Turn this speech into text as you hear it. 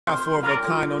Four of a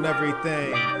kind on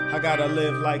everything. I gotta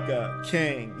live like a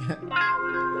king.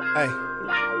 Hey,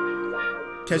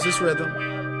 catch this rhythm.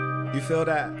 You feel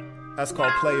that? That's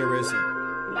called playerism.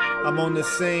 I'm on the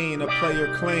scene, a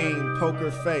player clean,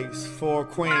 poker face, 4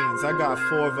 queens. I got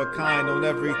 4 of a kind on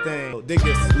everything.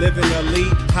 Diggers living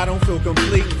elite. I don't feel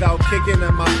complete without kicking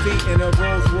at my feet in a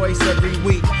Rolls Royce every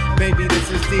week. Baby,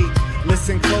 this is deep.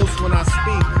 Listen close when I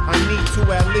speak. I need to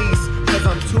at least, cause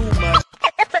I'm too much.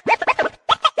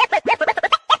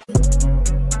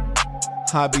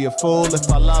 I'd be a fool if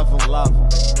I love him,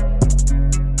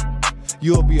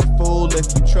 You'll be a fool if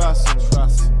you trust him,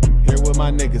 Here with my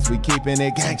niggas, we keeping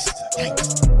it gangsta.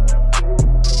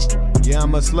 Yeah,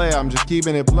 I'm a slayer, I'm just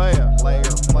keeping it player.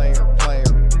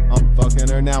 I'm fucking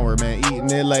her now, we're man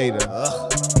eating it later.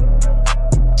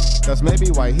 That's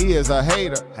maybe why he is a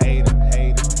hater.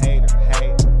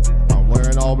 I'm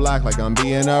wearing all black like I'm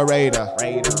being a raider.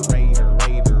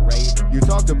 You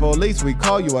talk to police, we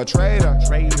call you a traitor.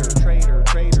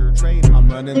 I'm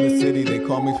running the city, they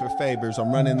call me for favors.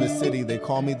 I'm running the city, they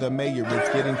call me the mayor. It's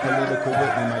getting political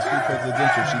with me, my street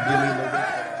presidential, she give me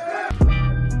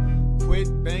the...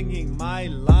 Quit banging my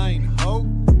line, ho.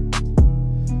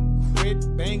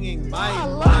 Quit banging my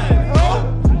line, ho.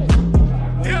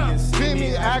 When you see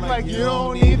me act like you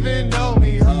don't even know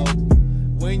me, ho.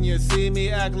 When you see me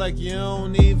act like you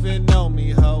don't even know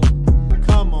me, ho.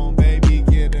 Come on, baby,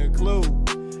 get a clue.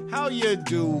 How you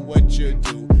do what you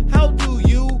do? How do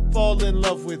you fall in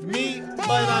love with me, but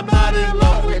I'm not in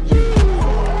love with you?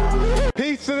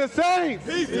 Peace to the saints!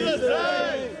 Peace to the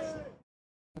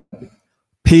saints!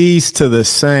 Peace to the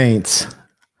saints.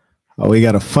 Oh, we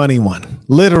got a funny one.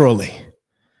 Literally.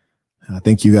 I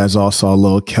think you guys all saw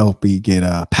little Kelpy get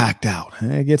packed out.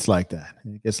 It gets like that.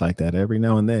 It gets like that every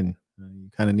now and then. You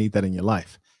kind of need that in your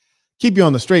life. Keep you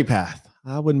on the straight path.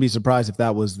 I wouldn't be surprised if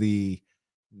that was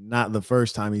not the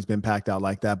first time he's been packed out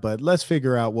like that, but let's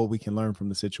figure out what we can learn from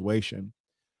the situation.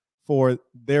 For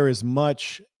there is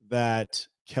much that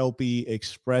Kelpy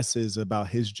expresses about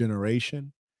his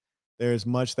generation. There is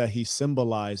much that he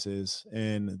symbolizes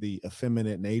in the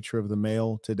effeminate nature of the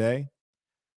male today.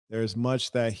 There is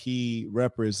much that he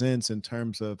represents in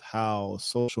terms of how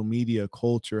social media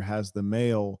culture has the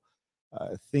male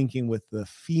thinking with the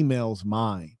female's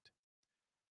mind.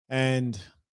 And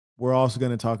we're also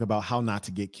going to talk about how not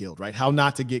to get killed, right? How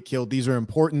not to get killed. These are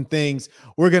important things.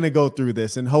 We're going to go through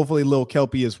this, and hopefully Lil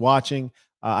Kelpy is watching.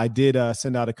 I did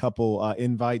send out a couple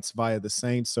invites via the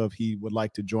Saints, so if he would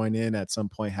like to join in at some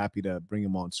point, happy to bring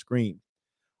him on screen.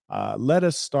 Let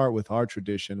us start with our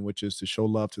tradition, which is to show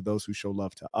love to those who show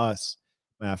love to us.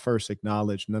 May I first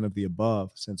acknowledge none of the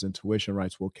above, since Intuition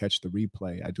Rights will catch the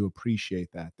replay. I do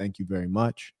appreciate that. Thank you very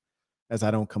much, as I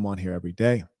don't come on here every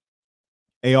day.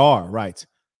 AR writes,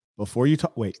 before you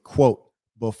talk, quote,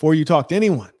 before you talk to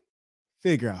anyone,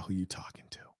 figure out who you're talking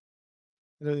to.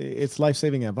 It's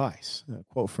life-saving advice. A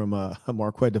quote from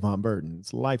Marquett Devon Burton.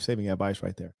 It's life-saving advice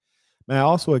right there. May I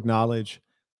also acknowledge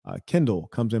Kendall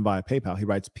comes in via PayPal. He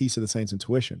writes, peace to the saints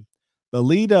intuition. The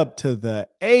lead up to the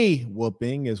A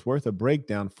whooping is worth a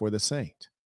breakdown for the saint.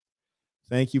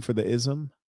 Thank you for the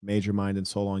ism, Major Mind and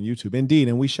Soul on YouTube. Indeed,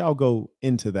 and we shall go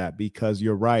into that because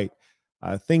you're right.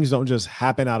 Things don't just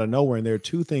happen out of nowhere. And there are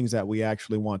 2 things that we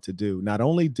actually want to do. Not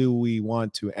only do we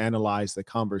want to analyze the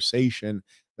conversation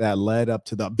that led up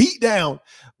to the beatdown,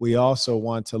 we also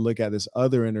want to look at this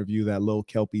other interview that Lil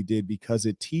Kelpy did because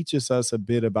it teaches us a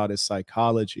bit about his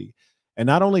psychology. And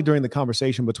not only during the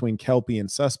conversation between Kelpy and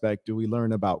Suspect do we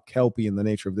learn about Kelpy and the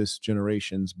nature of this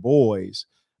generation's boys,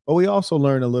 but we also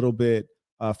learn a little bit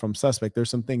from Suspect.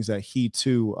 There's some things that he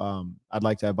too, I'd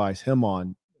like to advise him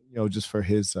on, just for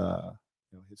his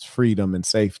freedom and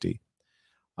safety.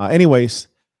 Anyways,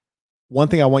 one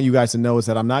thing I want you guys to know is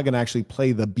that I'm not going to actually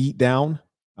play the beat down,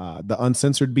 the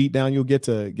uncensored beat down. You'll get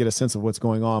to get a sense of what's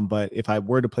going on. But if I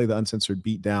were to play the uncensored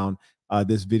beat down,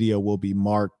 this video will be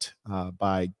marked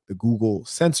by the Google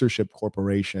Censorship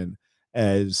Corporation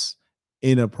as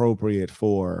inappropriate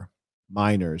for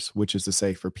minors, which is to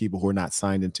say for people who are not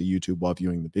signed into YouTube while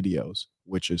viewing the videos,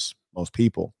 which is most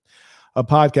people. A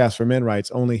podcast for men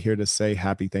writes, only here to say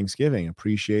happy Thanksgiving.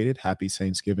 Appreciate it. Happy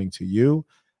Thanksgiving to you.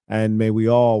 And may we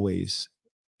always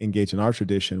engage in our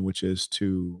tradition, which is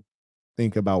to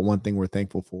think about one thing we're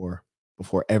thankful for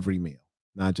before every meal,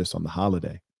 not just on the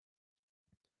holiday.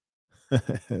 He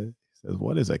says,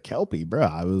 what is a Kelpy, bro?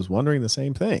 I was wondering the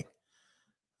same thing.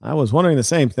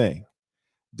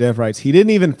 Dev writes, he didn't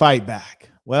even fight back.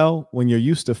 Well, when you're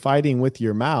used to fighting with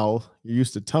your mouth, you're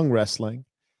used to tongue wrestling.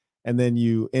 And then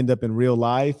you end up in real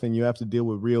life and you have to deal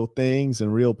with real things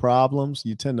and real problems,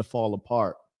 you tend to fall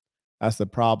apart. That's the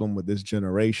problem with this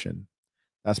generation.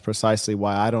 That's precisely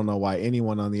why I don't know why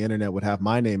anyone on the internet would have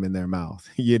my name in their mouth.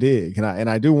 You dig, and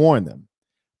I do warn them.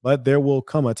 But there will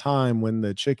come a time when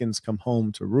the chickens come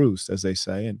home to roost, as they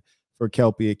say, and for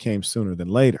Kelpy, it came sooner than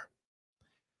later.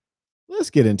 Let's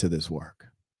get into this work.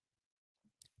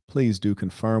 Please do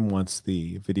confirm once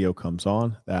the video comes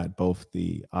on that both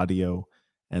the audio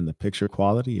and the picture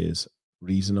quality is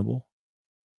reasonable.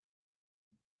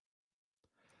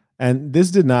 And this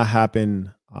did not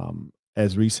happen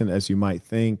as recent as you might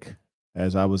think,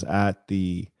 as I was at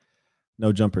the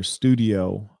No Jumper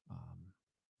studio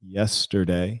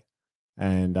yesterday.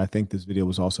 And I think this video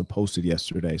was also posted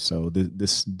yesterday. So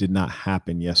this did not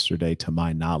happen yesterday to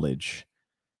my knowledge.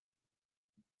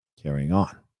 Carrying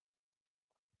on.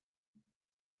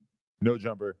 No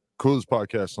Jumper, coolest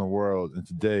podcast in the world. And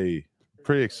today,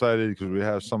 pretty excited because we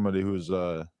have somebody who's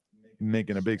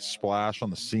making a big splash on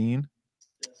the scene.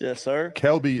 Yes, sir.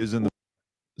 Kelpy is in the.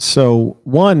 So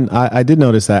one, I did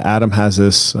notice that Adam has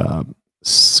this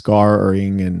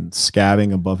scarring and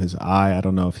scabbing above his eye. I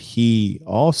don't know if he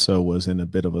also was in a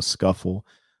bit of a scuffle,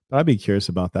 but I'd be curious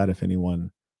about that if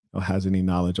anyone has any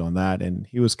knowledge on that. And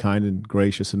he was kind and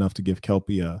gracious enough to give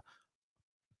Kelpy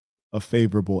a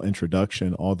favorable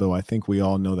introduction, although I think we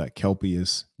all know that Kelpy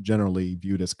is generally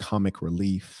viewed as comic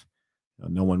relief.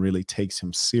 No one really takes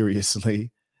him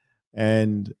seriously.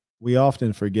 And we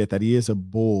often forget that he is a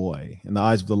boy. In the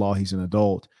eyes of the law, he's an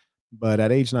adult. But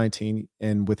at age 19,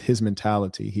 and with his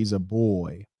mentality, he's a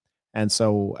boy. And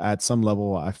so at some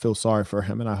level, I feel sorry for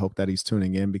him, and I hope that he's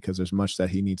tuning in because there's much that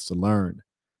he needs to learn.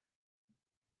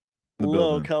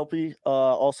 Hello, Kelpy,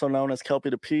 also known as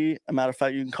Kelpy the P. As a matter of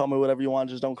fact, you can call me whatever you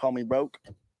want. Just don't call me broke.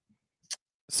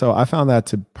 So I found that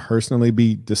to personally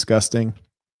be disgusting.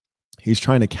 He's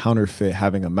trying to counterfeit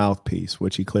having a mouthpiece,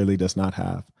 which he clearly does not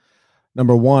have.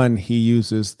 Number one, he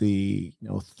uses the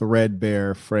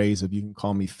threadbare phrase of "you can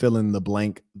call me fill in the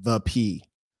blank the P."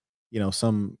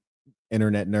 Some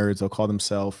internet nerds will call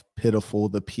themselves pitiful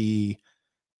the P,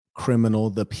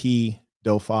 criminal the P,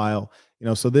 pedophile.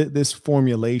 So this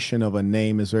formulation of a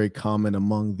name is very common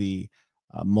among the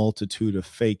multitude of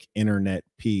fake internet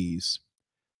Ps.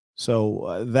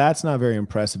 So that's not very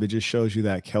impressive. It just shows you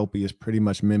that Kelpy is pretty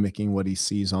much mimicking what he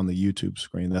sees on the YouTube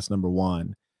screen. That's number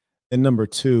one. And number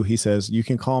two, he says, you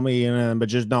can call me, but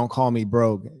just don't call me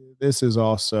broke. This is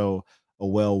also a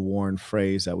well-worn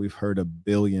phrase that we've heard a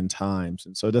billion times.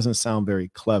 And so it doesn't sound very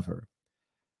clever.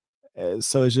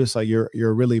 So it's just like you're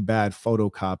a really bad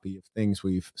photocopy of things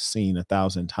we've seen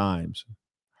 1,000 times.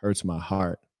 Hurts my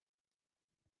heart.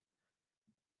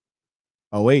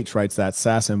 OH writes that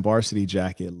Assassin varsity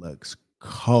jacket looks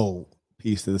cold.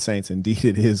 Peace to the Saints. Indeed,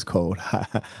 it is cold.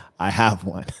 I have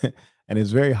one. And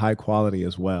it's very high quality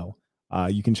as well.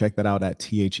 You can check that out at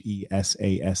thesasn.com.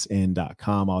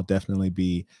 I'll definitely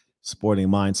be sporting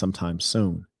mine sometime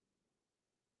soon.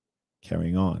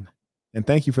 Carrying on. And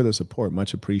thank you for the support.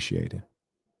 Much appreciated.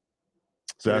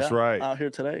 That's right. Out here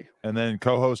today. And then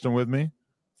co-hosting with me,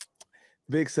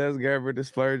 Big Seth Gerber, the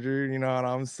Splurger, you know what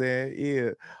I'm saying?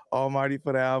 Yeah, Almighty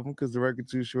for the album, because the record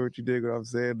too short, you dig what I'm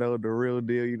saying? No, the real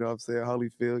deal, you know what I'm saying?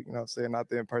 Holyfield, you know what I'm saying? Not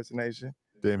the impersonation.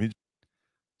 Damn,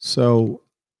 So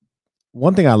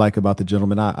one thing I like about the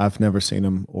gentleman, I've never seen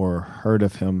him or heard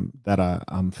of him that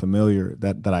I'm familiar,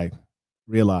 that I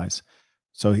realize.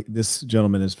 So this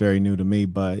gentleman is very new to me,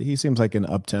 but he seems like an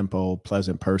up-tempo,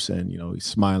 pleasant person. He's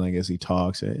smiling as he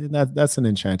talks, and that's an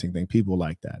enchanting thing. People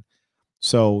like that.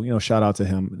 So, shout out to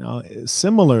him. Now,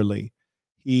 similarly,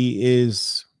 he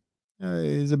is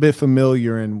a bit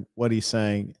familiar in what he's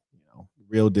saying.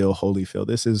 Real deal, Holyfield.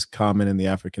 This is common in the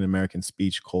African American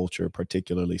speech culture,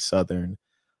 particularly Southern.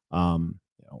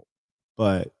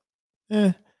 But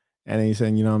and he's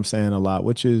saying, I'm saying a lot,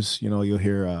 which is, you'll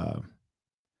hear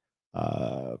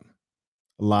a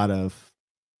lot of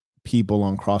people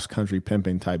on cross country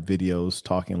pimping type videos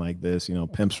talking like this,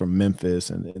 pimps from Memphis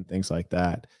and things like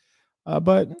that.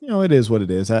 But it is what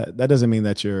it is. That doesn't mean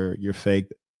that you're fake.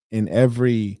 In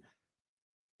every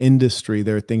industry,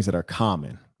 there are things that are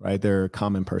common, right? There are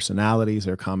common personalities,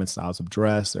 there are common styles of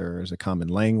dress, there's a common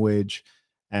language,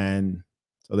 and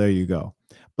so there you go.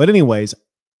 But anyways,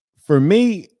 for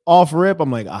me, off rip,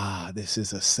 I'm like, this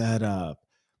is a setup.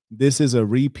 This is a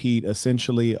repeat,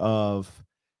 essentially, of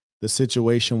the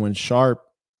situation when Sharp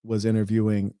was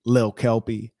interviewing Lil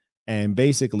Kelpy and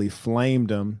basically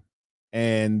flamed him.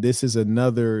 And this is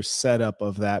another setup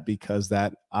of that because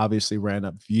that obviously ran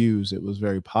up views. It was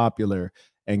very popular.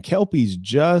 And Kelpy's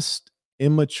just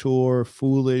immature,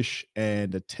 foolish,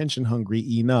 and attention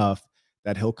hungry enough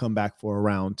that he'll come back for a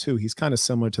round two. He's kind of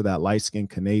similar to that light-skinned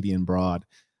Canadian broad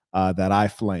that I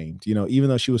flamed. Even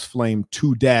though she was flamed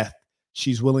to death,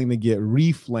 she's willing to get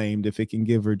reflamed if it can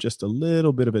give her just a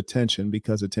little bit of attention,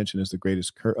 because attention is the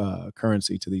greatest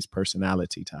currency to these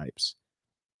personality types.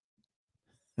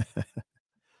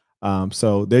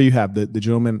 So there you have the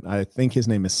gentleman. I think his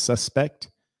name is Suspect.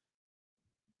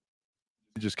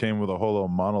 He just came with a whole little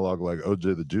monologue like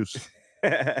OJ the Juice.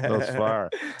 That's fire.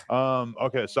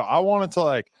 Okay, so I wanted to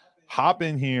like hop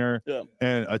in here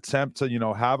and attempt to, you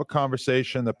know, have a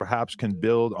conversation that perhaps can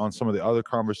build on some of the other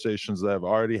conversations that have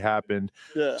already happened.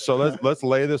 So let's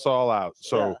lay this all out.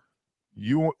 So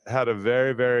you had a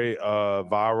very, very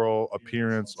viral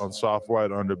appearance on Soft White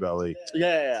Underbelly.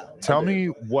 Tell me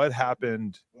what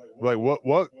happened. Like,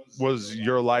 what was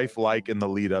your life like in the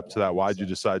lead up to that? Why'd you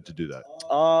decide to do that?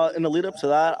 In the lead up to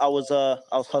that, I was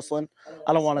hustling.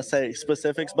 I don't want to say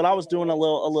specifics, but I was doing a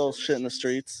little shit in the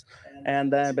streets,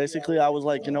 and then basically I was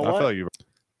like, you know what? I feel you.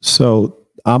 So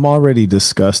I'm already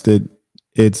disgusted.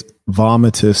 It's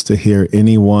vomitous to hear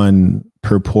anyone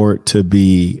purport to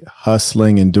be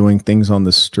hustling and doing things on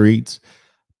the streets,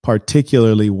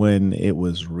 particularly when it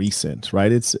was recent,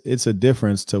 right? It's a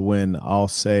difference to when I'll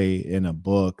say in a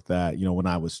book that, you know, when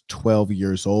I was 12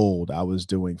 years old, I was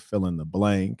doing fill in the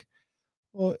blank.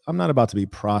 Well, I'm not about to be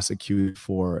prosecuted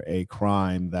for a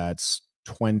crime that's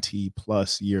 20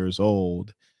 plus years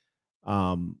old.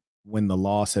 When the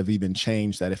laws have even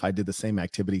changed that if I did the same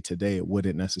activity today, it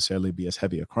wouldn't necessarily be as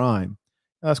heavy a crime.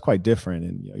 That's quite different.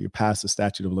 And you know, you're past the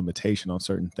statute of limitation on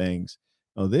certain things.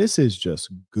 No, this is just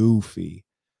goofy.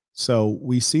 So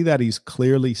we see that he's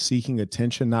clearly seeking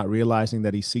attention, not realizing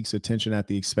that he seeks attention at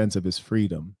the expense of his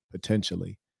freedom,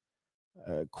 potentially.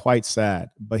 Quite sad.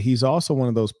 But he's also one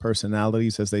of those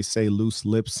personalities, as they say, loose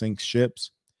lips sink ships.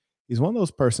 He's one of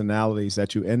those personalities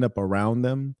that you end up around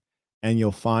them and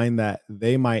you'll find that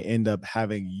they might end up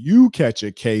having you catch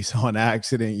a case on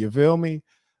accident. You feel me?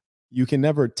 You can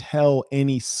never tell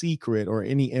any secret or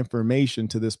any information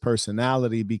to this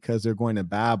personality because they're going to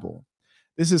babble.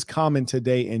 This is common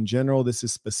today in general. This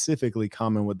is specifically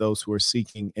common with those who are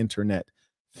seeking internet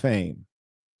fame.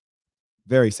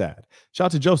 Very sad. Shout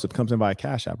out to Joseph, comes in via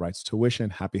Cash App, writes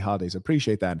tuition, happy holidays.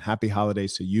 Appreciate that. And happy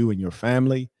holidays to you and your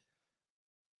family.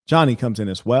 Johnny comes in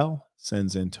as well,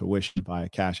 sends in tuition via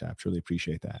Cash App. Truly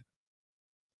appreciate that.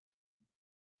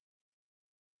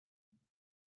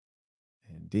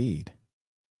 Indeed.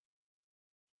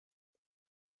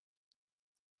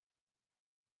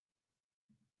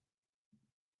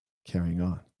 Carrying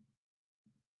on.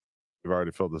 You've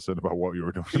already filled this in about what you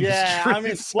were doing. Yeah, I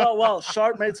mean, well,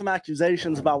 Sharp made some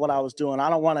accusations about what I was doing. I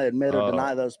don't want to admit or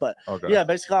deny those, but yeah,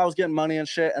 basically I was getting money and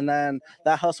shit, and then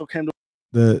that hustle came to.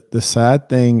 The sad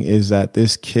thing is that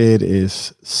this kid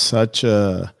is such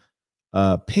a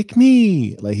pick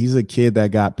me. Like, he's a kid that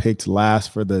got picked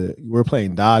last for we're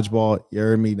playing dodgeball. You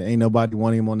heard me? Ain't nobody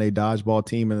wanting him on their dodgeball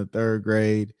team in the 3rd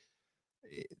grade.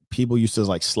 People used to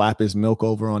like slap his milk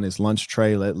over on his lunch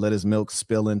tray, let his milk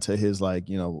spill into his, like,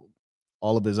 you know,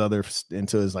 all of his other,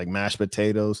 into his like mashed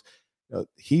potatoes.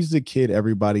 He's the kid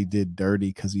everybody did dirty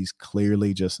because he's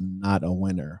clearly just not a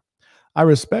winner. I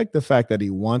respect the fact that he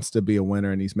wants to be a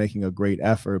winner and he's making a great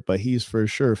effort, but he's for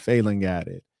sure failing at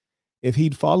it. If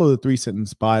he'd follow the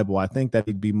 3-sentence Bible, I think that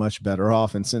he'd be much better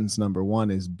off. And sentence number 1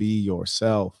 is be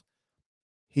yourself.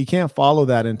 He can't follow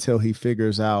that until he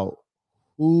figures out,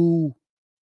 who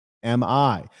am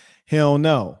I? He'll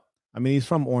know. I mean, he's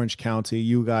from Orange County.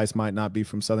 You guys might not be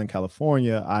from Southern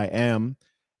California. I am.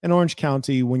 In Orange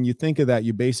County, when you think of that,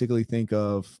 you basically think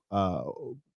of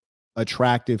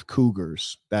attractive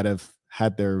cougars that have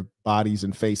had their bodies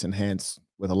and face enhanced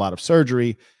with a lot of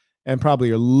surgery and probably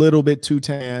are a little bit too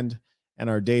tanned and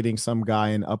are dating some guy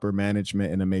in upper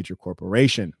management in a major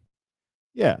corporation.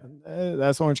 Yeah,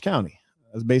 that's Orange County.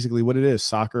 That's basically what it is.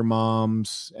 Soccer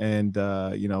moms and,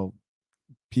 you know,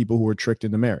 people who were tricked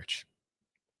into marriage.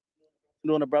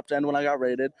 To an abrupt end when I got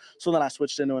raided. So then I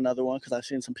switched into another one because I've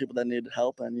seen some people that needed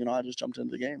help, and, you know, I just jumped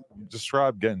into the game.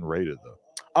 Describe getting raided, though.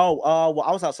 Well,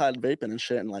 I was outside vaping and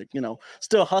shit and, like, you know,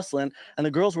 still hustling, and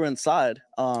the girls were inside.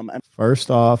 And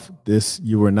first off,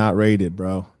 you were not raided,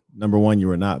 bro. Number 1, you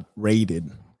were not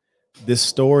raided. This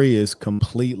story is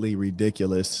completely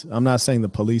ridiculous. I'm not saying the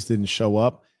police didn't show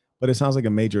up, but it sounds like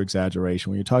a major exaggeration.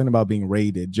 When you're talking about being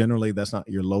raided, generally that's not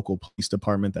your local police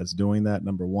department that's doing that,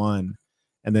 number 1.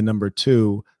 And then number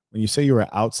 2, when you say you were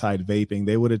outside vaping,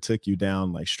 they would have took you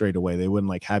down like straight away. They wouldn't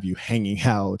like have you hanging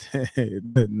out.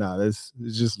 No, it's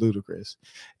just ludicrous.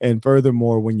 And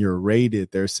furthermore, when you're raided,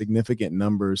 there's significant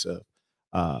numbers of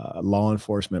law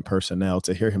enforcement personnel.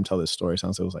 To hear him tell this story,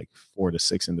 sounds like it was like 4 to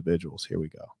 6 individuals. Here we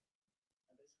go.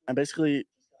 I basically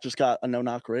just got a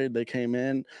no-knock raid. They came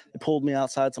in, they pulled me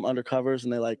outside, some undercovers,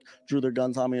 and they like drew their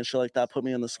guns on me and shit like that, put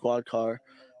me in the squad car.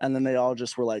 and then they all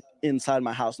just were like inside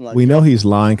my house. And like, we know he's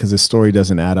lying because his story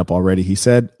doesn't add up already. He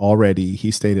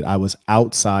stated I was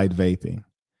outside vaping.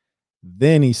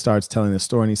 Then he starts telling the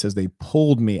story and he says they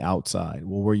pulled me outside.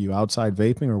 Well, were you outside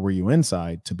vaping or were you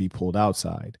inside to be pulled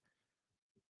outside?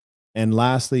 And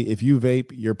lastly, if you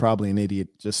vape, you're probably an idiot.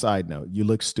 Just side note, you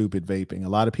look stupid vaping. A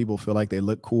lot of people feel like they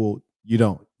look cool. You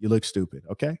don't. You look stupid.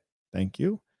 Okay. Thank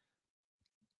you.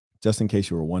 Just in case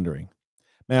you were wondering.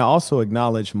 May I also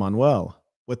acknowledge Manuel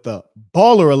with the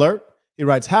baller alert. He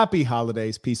writes, happy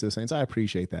holidays, peace of the saints. I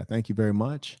appreciate that. Thank you very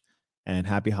much. And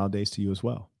happy holidays to you as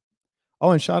well.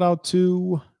 Oh, and shout out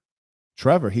to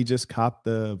Trevor. He just copped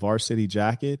the varsity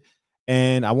jacket.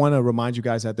 And I want to remind you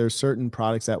guys that there's certain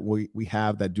products that we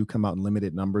have that do come out in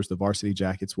limited numbers. The varsity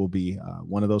jackets will be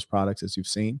one of those products, as you've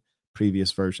seen.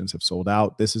 Previous versions have sold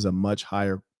out. This is a much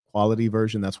higher quality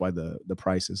version. That's why the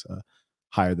price is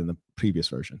higher than the previous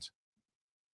versions.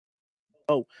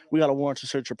 Oh, we got a warrant to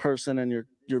search your person and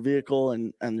your vehicle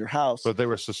and your house. But they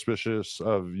were suspicious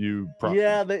of you.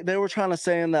 Yeah, they were trying to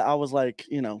saying that I was like,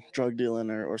 drug dealing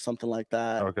or something like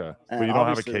that. Okay. And but you don't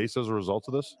have a case as a result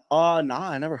of this? Nah,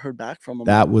 I never heard back from them.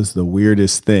 That was the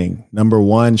weirdest thing. Number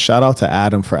one, shout out to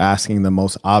Adam for asking the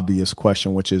most obvious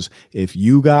question, which is, if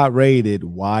you got raided,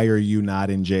 why are you not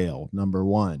in jail? Number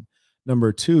one.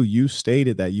 Number two, you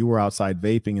stated that you were outside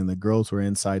vaping and the girls were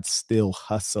inside still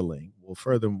hustling. Well,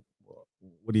 further,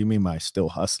 what do you mean by still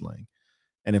hustling?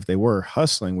 And if they were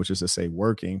hustling, which is to say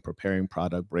working, preparing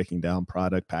product, breaking down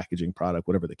product, packaging product,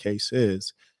 whatever the case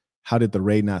is, how did the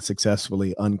raid not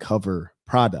successfully uncover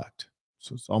product?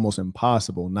 So it's almost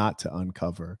impossible not to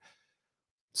uncover.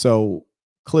 So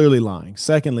clearly lying.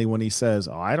 Secondly, when he says,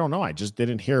 oh, I don't know, I just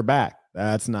didn't hear back.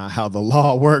 That's not how the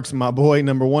law works, my boy.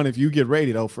 Number one, if you get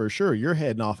raided, oh, for sure, you're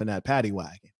heading off in that paddy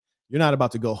wagon. You're not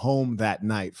about to go home that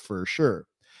night for sure.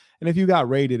 And if you got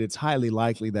raided, it's highly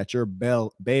likely that your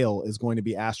bail is going to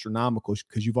be astronomical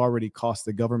because you've already cost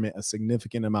the government a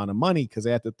significant amount of money because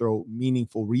they have to throw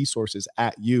meaningful resources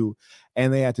at you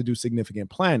and they have to do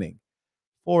significant planning.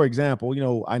 For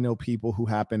example, I know people who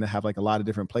happen to have like a lot of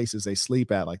different places they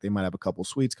sleep at, like they might have a couple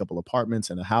suites, couple apartments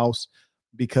and a house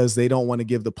because they don't want to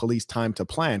give the police time to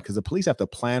plan because the police have to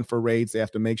plan for raids. They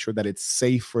have to make sure that it's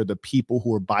safe for the people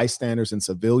who are bystanders and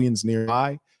civilians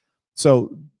nearby.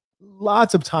 So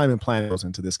lots of time and planning goes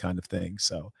into this kind of thing.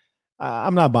 So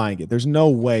I'm not buying it. There's no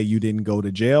way you didn't go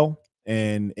to jail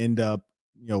and end up,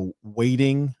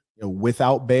 waiting,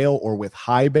 without bail or with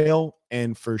high bail.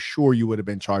 And for sure you would have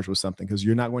been charged with something because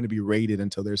you're not going to be raided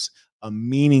until there's a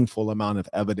meaningful amount of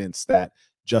evidence that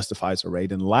justifies a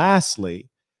raid. And lastly,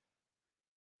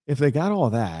 if they got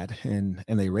all that and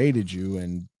they raided you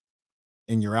and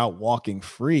you're out walking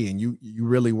free and you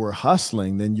really were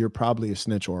hustling, then you're probably a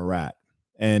snitch or a rat.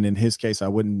 And in his case, I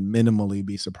wouldn't minimally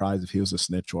be surprised if he was a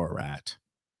snitch or a rat.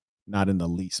 Not in the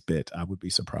least bit. I would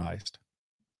be surprised.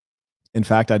 In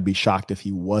fact, I'd be shocked if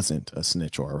he wasn't a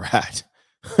snitch or a rat.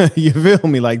 You feel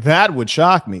me? Like that would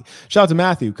shock me. Shout out to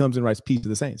Matthew, comes and writes, peace to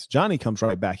the saints. Johnny comes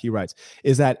right back. He writes,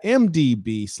 is that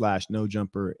MDB/No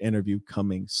Jumper interview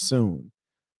coming soon?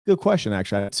 Good question,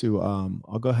 actually.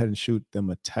 I'll go ahead and shoot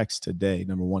them a text today.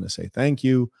 Number one, to say thank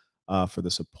you for the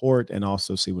support and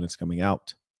also see when it's coming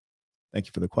out. Thank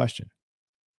you for the question.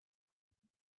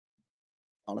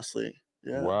 Honestly,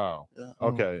 yeah. Wow. Yeah.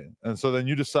 Okay. And so then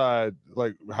you decide,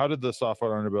 like, how did the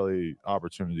Software Underbelly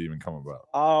opportunity even come about?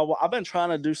 Well, I've been trying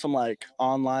to do some like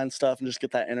online stuff and just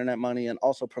get that internet money and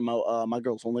also promote my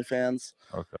girls' OnlyFans.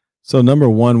 Okay. So number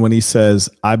one, when he says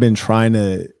I've been trying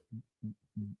to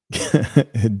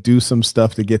do some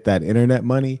stuff to get that internet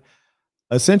money,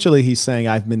 essentially he's saying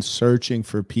I've been searching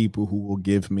for people who will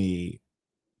give me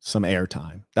some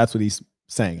airtime. That's what he's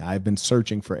saying. I've been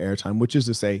searching for airtime, which is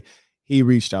to say he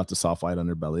reached out to Soft White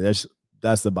Underbelly.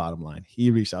 That's the bottom line. He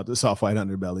reached out to Soft White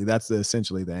Underbelly. That's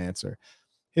essentially the answer.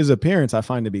 His appearance I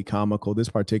find to be comical. This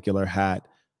particular hat,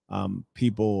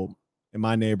 people in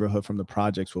my neighborhood from the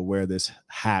projects will wear this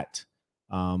hat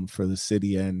for the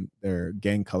city, and their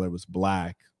gang color was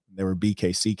black. They were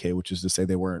BKCK, which is to say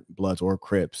they weren't Bloods or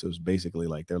Crips. It was basically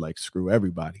like they're like, screw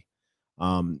everybody.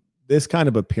 This kind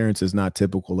of appearance is not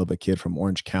typical of a kid from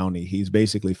Orange County. He's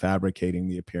basically fabricating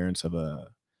the appearance of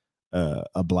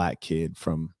a black kid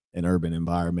from an urban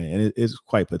environment, and it is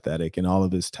quite pathetic. And all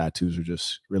of his tattoos are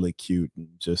just really cute, and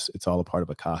just it's all a part of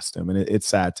a costume, and it's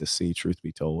sad to see, truth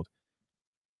be told.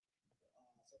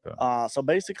 So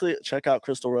basically, check out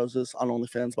Crystal Roses on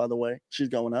OnlyFans. By the way, she's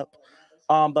going up.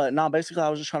 But no, basically, I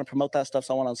was just trying to promote that stuff.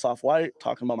 So I went on Soft White,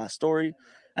 talking about my story.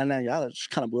 And then, yeah, that just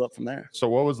kind of blew up from there. So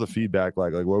what was the feedback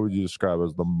like? Like, what would you describe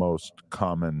as the most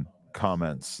common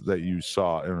comments that you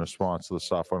saw in response to the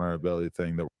soft vulnerability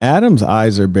thing? That Adam's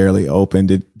eyes are barely open.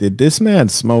 Did this man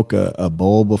smoke a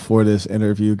bowl before this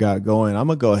interview got going? I'm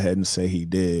gonna go ahead and say he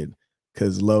did,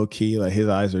 because low key, like his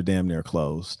eyes are damn near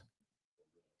closed.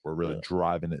 were really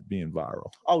driving it being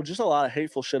viral. Oh, just a lot of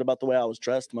hateful shit about the way I was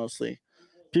dressed mostly.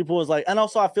 People was like, and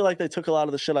also I feel like they took a lot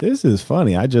of the shit. This is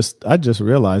funny. I just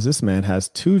realized this man has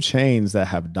 2 chains that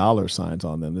have dollar signs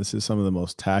on them. This is some of the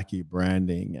most tacky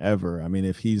branding ever. I mean,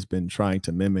 if he's been trying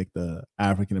to mimic the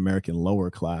African American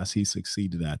lower class, he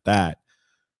succeeded at that,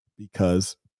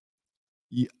 because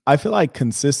I feel like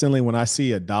consistently when I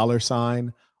see a dollar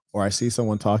sign or I see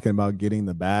someone talking about getting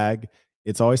the bag,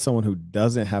 it's always someone who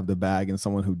doesn't have the bag and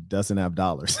someone who doesn't have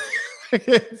dollars.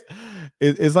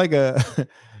 It's like a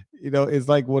it's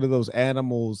like one of those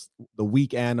animals, the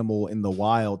weak animal in the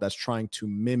wild that's trying to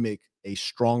mimic a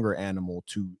stronger animal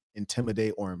to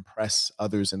intimidate or impress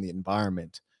others in the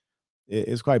environment.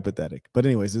 It's quite pathetic. But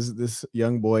anyways, this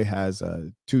young boy has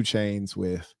 2 chains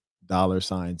with dollar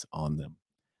signs on them.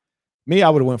 Me,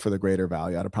 I would have went for the greater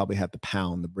value. I'd have probably had the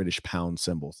pound, the British pound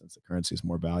symbol, since the currency is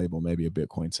more valuable, maybe a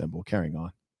Bitcoin symbol. Carrying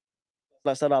on.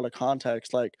 I said out of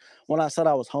context. Like when I said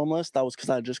I was homeless, that was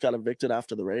because I just got evicted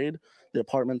after the raid. The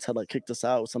apartments had like kicked us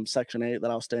out with some Section 8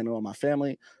 that I was staying in with my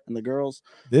family and the girls.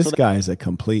 This guy is a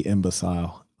complete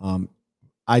imbecile.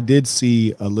 I did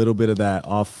see a little bit of that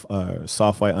off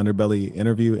Soft White Underbelly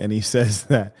interview, and he says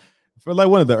that for like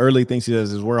one of the early things he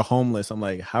says is we're homeless. I'm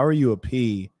like, how are you a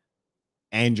P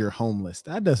and you're homeless?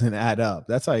 That doesn't add up.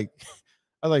 That's like,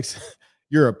 I like,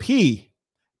 you're a P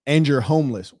and you're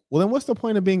homeless. Well, then what's the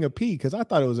point of being a P? Because I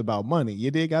thought it was about money. You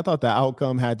dig? I thought the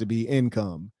outcome had to be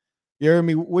income. You hear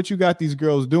me? What you got these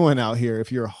girls doing out here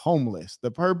if you're homeless? The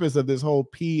purpose of this whole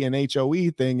P and HOE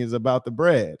thing is about the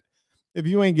bread. If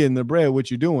you ain't getting the bread,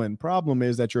 what you doing? Problem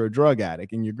is that you're a drug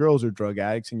addict and your girls are drug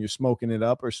addicts and you're smoking it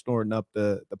up or snorting up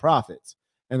the profits.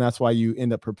 And that's why you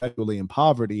end up perpetually in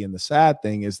poverty. And the sad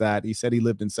thing is that he said he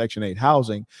lived in Section 8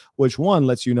 housing, which one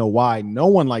lets you know why no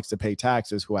one likes to pay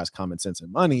taxes who has common sense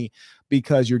and money,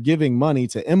 because you're giving money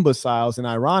to imbeciles. And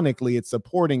ironically, it's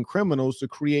supporting criminals to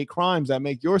create crimes that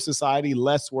make your society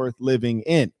less worth living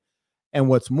in. And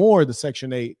what's more, the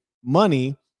Section 8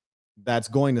 money that's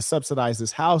going to subsidize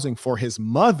this housing for his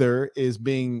mother is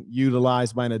being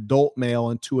utilized by an adult male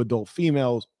and 2 adult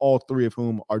females, all 3 of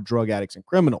whom are drug addicts and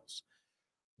criminals.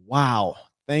 Wow.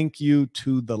 Thank you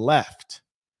to the left.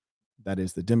 That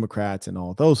is the Democrats and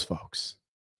all those folks.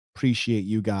 Appreciate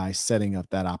you guys setting up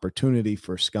that opportunity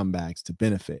for scumbags to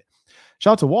benefit.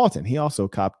 Shout out to Walton. He also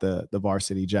copped the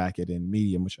varsity jacket in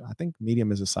medium, which I think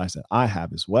medium is a size that I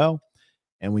have as well.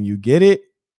 And when you get it,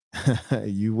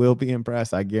 you will be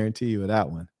impressed. I guarantee you that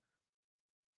one.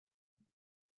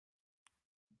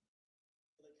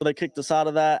 They kicked us out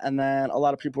of that, and then a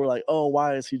lot of people were like, oh,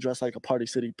 why is he dressed like a Party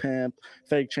City pimp,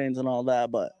 fake chains and all that?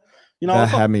 But that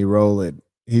had me rolling.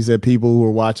 He said people who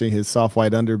were watching his Soft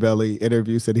White Underbelly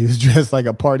interview said he was dressed like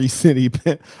a Party City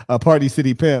pimp,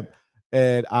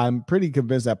 and I'm pretty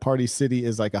convinced that Party City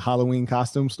is like a Halloween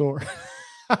costume store.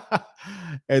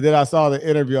 And then I saw the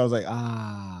interview, I was like,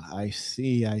 I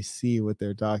see what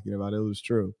they're talking about. It was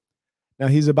true. Now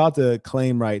he's about to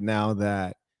claim right now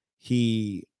that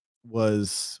he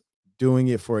was doing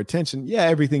it for attention. Yeah,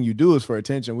 everything you do is for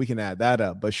attention. We can add that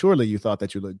up. But surely you thought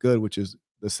that you looked good, which is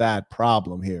the sad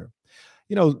problem here.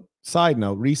 Side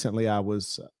note, recently when I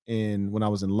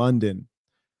was in London,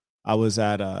 I was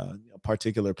at a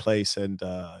particular place, and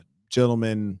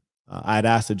gentleman, I had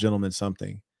asked a gentleman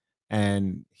something,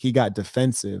 and he got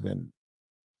defensive, and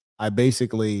I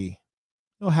basically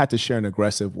had to share an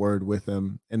aggressive word with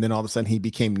him. And then all of a sudden he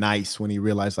became nice when he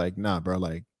realized, like, nah, bro,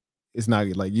 like, it's not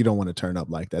like you don't want to turn up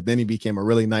like that. Then he became a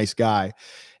really nice guy.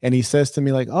 And he says to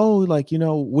me, like, oh, like,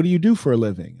 what do you do for a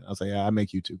living? And I was like, yeah, I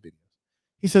make YouTube videos.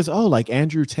 He says, oh, like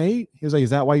Andrew Tate? He was like, is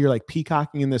that why you're like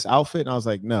peacocking in this outfit? And I was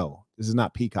like, no, this is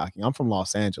not peacocking. I'm from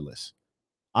Los Angeles.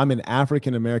 I'm an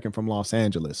African American from Los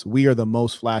Angeles. We are the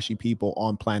most flashy people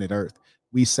on planet Earth.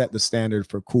 We set the standard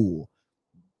for cool.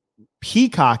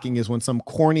 Peacocking is when some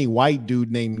corny white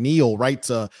dude named Neil writes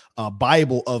a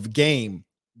Bible of game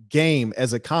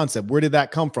as a concept. Where did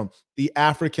that come from? The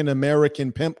African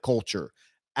American pimp culture.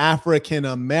 African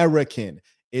American.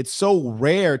 It's so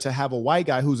rare to have a white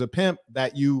guy who's a pimp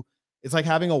that it's like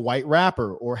having a white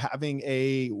rapper or having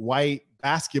a white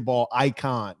basketball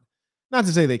icon. Not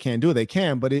to say they can't do it, they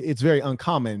can, but it's very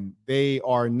uncommon. They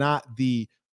are not the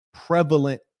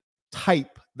prevalent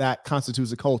type that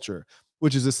constitutes a culture,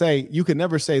 which is to say, you could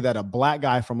never say that a black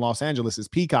guy from Los Angeles is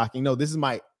peacocking. No, this is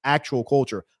my actual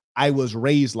culture. I was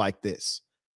raised like this.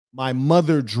 My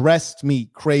mother dressed me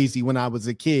crazy when I was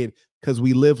a kid because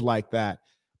we lived like that.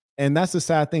 And that's the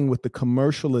sad thing with the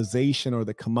commercialization or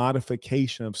the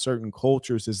commodification of certain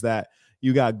cultures, is that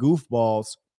you got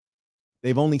goofballs.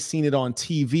 They've only seen it on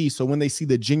TV. So when they see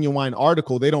the genuine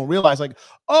article, they don't realize, like,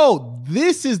 oh,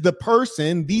 this is the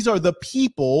person. These are the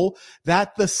people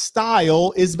that the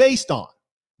style is based on.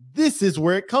 This is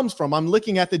where it comes from. I'm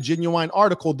looking at the genuine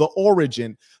article, the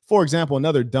origin. For example,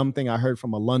 another dumb thing I heard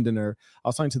from a Londoner. I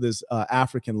was talking to this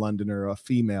African Londoner, a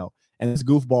female, and this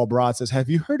goofball broad says, "Have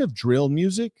you heard of drill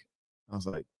music?" I was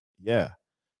like, "Yeah."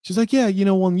 She's like, "Yeah, you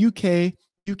know, well, in UK,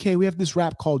 we have this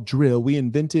rap called drill. We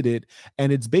invented it,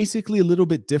 and it's basically a little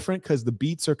bit different because the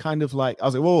beats are kind of like." I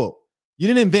was like, "Whoa, you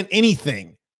didn't invent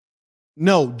anything.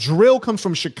 No, drill comes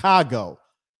from Chicago."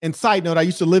 And side note, I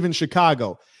used to live in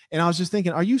Chicago. And I was just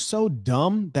thinking, are you so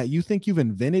dumb that you think you've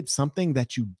invented something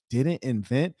that you didn't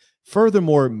invent?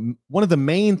 Furthermore, one of the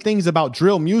main things about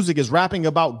drill music is rapping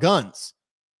about guns.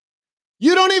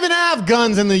 You don't even have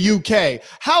guns in the UK.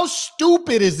 How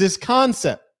stupid is this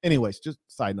concept? Anyways, just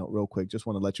side note real quick. Just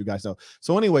want to let you guys know.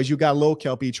 So anyways, you got Lil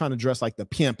Kelpy trying to dress like the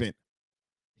pimpin'.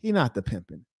 He not the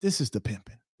pimpin'. This is the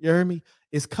pimpin'. You heard me?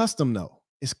 It's custom though.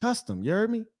 It's custom. You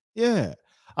heard me? Yeah.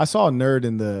 I saw a nerd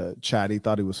in the chat. He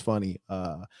thought it was funny.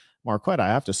 Marquett, I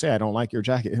have to say, I don't like your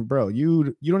jacket. And bro,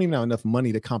 you don't even have enough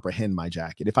money to comprehend my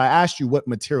jacket. If I asked you what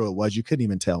material it was, you couldn't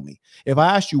even tell me. If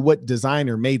I asked you what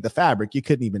designer made the fabric, you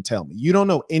couldn't even tell me. You don't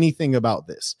know anything about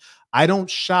this. I don't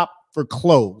shop for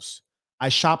clothes. I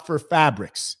shop for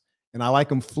fabrics. And I like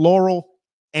them floral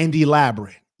and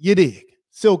elaborate. You dig?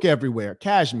 Silk everywhere.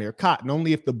 Cashmere, cotton,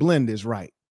 only if the blend is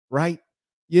right. Right?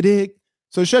 You dig?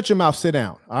 So shut your mouth, sit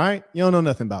down. All right? You don't know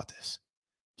nothing about this.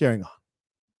 Carrying on.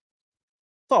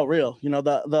 It's all real. You know,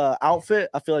 the outfit,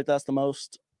 I feel like that's the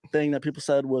most thing that people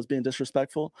said was being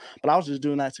disrespectful. But I was just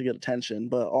doing that to get attention.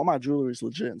 But all my jewelry is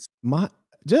legit.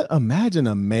 Just imagine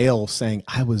a male saying,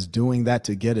 I was doing that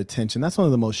to get attention. That's one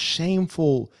of the most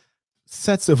shameful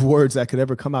sets of words that could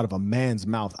ever come out of a man's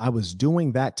mouth. I was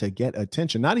doing that to get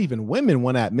attention. Not even women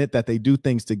want to admit that they do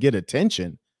things to get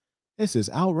attention. This is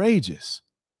outrageous.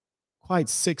 Quite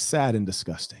sick, sad, and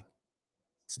disgusting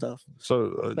stuff.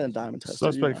 So been diamond tested,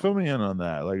 suspect, fill me in on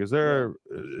that. Like, is there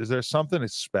something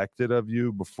expected of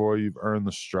you before you've earned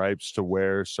the stripes to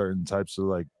wear certain types of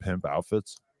like pimp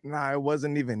outfits? Nah, it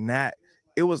wasn't even that.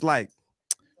 It was like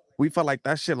we felt like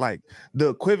that shit, like the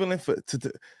equivalent for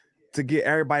to get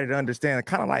everybody to understand,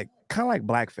 kind of like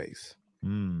blackface. You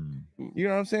know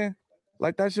what I'm saying?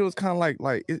 Like that shit was kind of like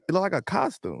it looked like a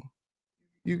costume.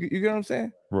 You get what I'm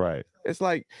saying? Right. It's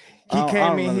like he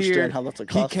came in here.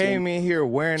 He came in here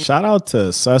wearing. Shout out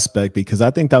to Suspect, because I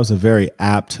think that was a very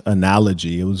apt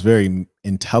analogy. It was very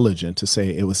intelligent to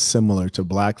say it was similar to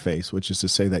blackface, which is to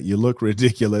say that you look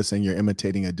ridiculous and you're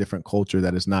imitating a different culture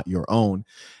that is not your own.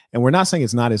 And we're not saying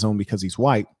it's not his own because he's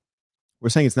white. We're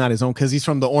saying it's not his own because he's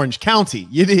from the Orange County.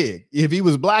 You dig? If he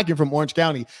was black and from Orange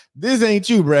County, this ain't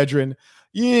you, brethren.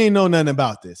 You ain't know nothing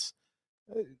about this.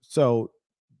 So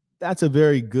that's a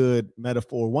very good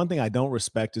metaphor. One thing I don't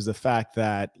respect is the fact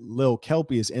that Lil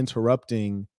Kelpy is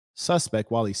interrupting Suspect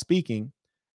while he's speaking,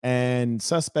 and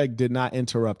Suspect did not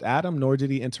interrupt Adam, nor did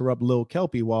he interrupt Lil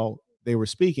Kelpy while they were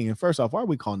speaking. And first off, why are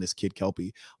we calling this kid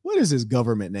Kelpy? What is his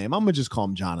government name? I'm gonna just call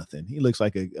him Jonathan. He looks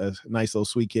like a nice little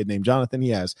sweet kid named Jonathan. He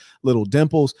has little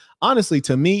dimples. Honestly,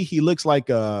 to me, he looks like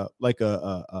a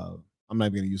I'm not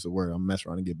even gonna use the word. I'm messing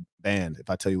around and get banned if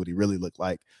I tell you what he really looked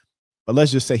like. But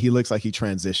let's just say he looks like he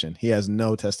transitioned. He has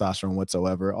no testosterone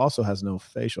whatsoever. Also has no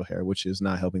facial hair, which is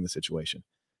not helping the situation.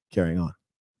 Carrying on.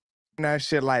 That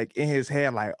shit like in his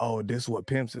head, like, oh, this is what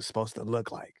pimps is supposed to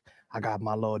look like. I got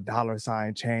my little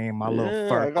 $sign chain, my little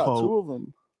fur I got coat. 2 of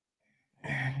them.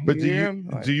 But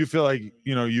do you feel like,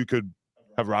 you know, you could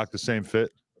have rocked the same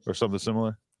fit or something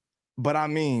similar? But I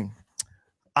mean,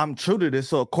 I'm true to this,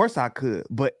 so of course I could.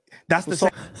 But that's the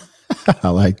same. I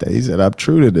like that. He said, I'm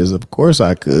true to this. Of course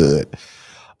I could.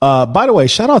 By the way,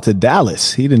 shout out to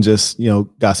Dallas. He didn't just,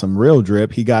 got some real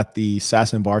drip. He got the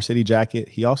Sasson Varsity jacket.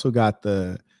 He also got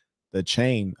the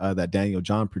chain that Daniel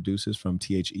John produces from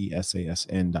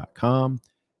thesasn.com.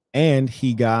 And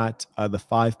he got the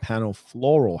 5-panel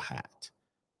floral hat,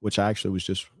 which I actually was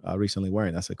just recently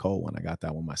wearing. That's a cold one. I got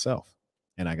that one myself.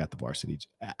 And I got the varsity.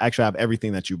 Actually, I have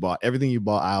everything that you bought. Everything you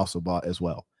bought, I also bought as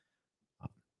well.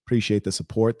 Appreciate the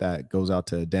support that goes out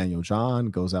to Daniel John,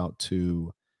 goes out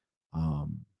to, I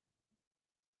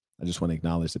just want to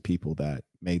acknowledge the people that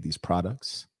made these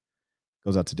products.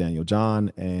 Goes out to Daniel John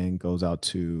and goes out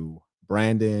to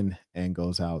Brandon and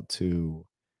goes out to.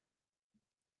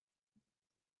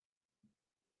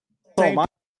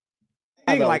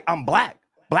 Like I'm black.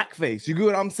 blackface. You get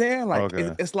what I'm saying? Like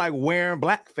Okay. it's like wearing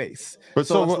blackface. But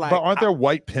So so, it's like, but aren't there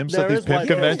white pimps at There these is pimp white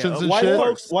conventions pimps. and White shit?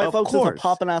 folks, white Of folks is a course.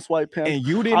 popping ass white pimp. And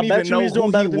you I didn't bet even you know he's doing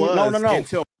who better he than you. was No, no, no.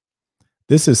 until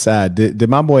This is sad. Did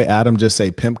my boy Adam just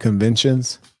say pimp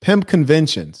conventions? Pimp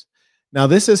conventions. Now,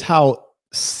 this is how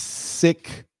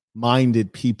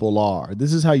sick-minded people are.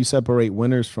 This is how you separate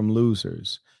winners from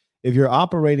losers. If you're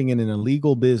operating in an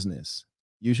illegal business,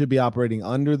 you should be operating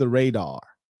under the radar.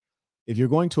 If you're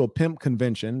going to a pimp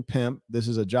convention, pimp, this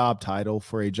is a job title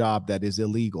for a job that is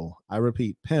illegal. I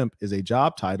repeat, pimp is a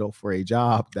job title for a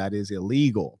job that is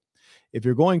illegal. If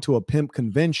you're going to a pimp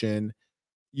convention,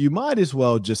 you might as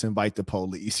well just invite the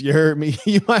police. You heard me?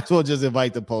 You might as well just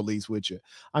invite the police with you.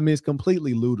 I mean, it's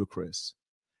completely ludicrous.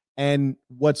 And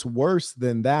what's worse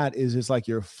than that is it's like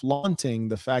you're flaunting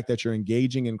the fact that you're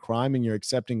engaging in crime and you're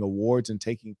accepting awards and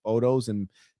taking photos and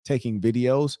taking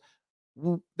videos.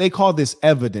 They call this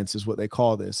evidence, is what they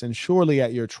call this. And surely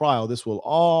at your trial, this will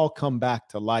all come back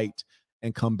to light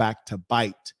and come back to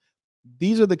bite.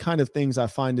 These are the kind of things I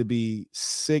find to be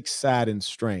sick, sad, and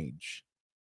strange.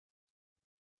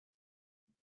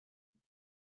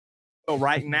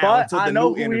 right now. But Until I the know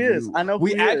new who interview. he is. I know who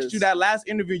we he asked is. you that last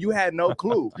interview. You had no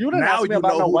clue. You didn't now ask me you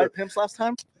about know no who white pimps last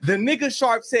time. the nigga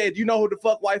Sharp said, you know who the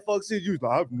fuck white folks is? You was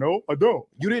like, no, I don't.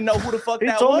 You didn't know who the fuck He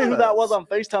that told was. me who that was on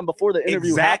FaceTime before the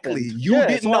interview Exactly. happened. You Yeah,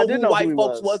 didn't so I know did who know white he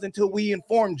folks was until we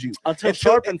informed you. Until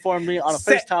Sharp informed me on a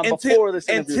FaceTime before this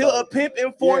interview. Until a pimp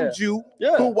informed you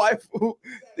who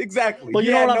exactly. But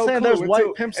you know what I'm saying? There's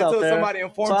white pimps out there. Somebody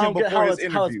informed so I don't you get before how his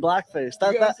it's, how it's interview. blackface.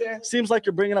 That seems like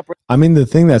you're bringing up. I mean, the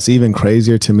thing that's even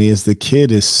crazier to me is the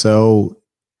kid is so,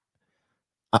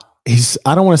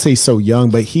 I don't want to say so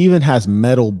young, but he even has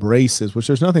metal braces, which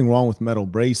there's nothing wrong with metal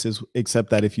braces, except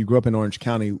that if you grew up in Orange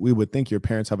County, we would think your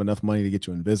parents have enough money to get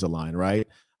you Invisalign, right?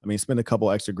 I mean, spend a couple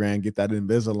extra grand, get that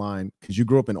Invisalign, because you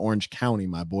grew up in Orange County,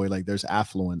 my boy. Like, there's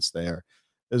affluence there.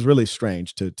 It's really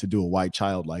strange to do a white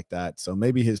child like that. So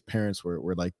maybe his parents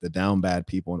were like the down bad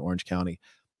people in Orange County.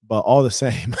 But all the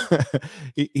same,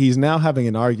 he's now having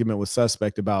an argument with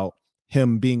suspect about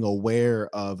him being aware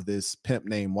of this pimp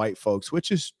named white folks,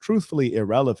 which is truthfully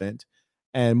irrelevant.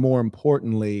 And more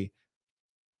importantly,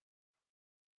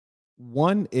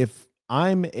 one, if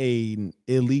I'm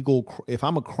if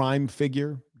I'm a crime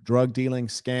figure, drug dealing,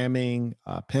 scamming,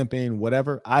 pimping,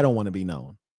 whatever, I don't want to be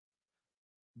known.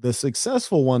 The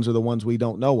successful ones are the ones we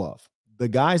don't know of. The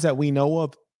guys that we know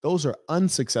of, those are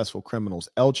unsuccessful criminals.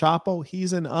 El Chapo,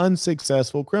 he's an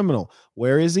unsuccessful criminal.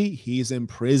 Where is he? He's in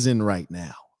prison right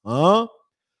now. Huh?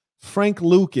 Frank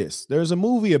Lucas, there's a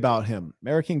movie about him,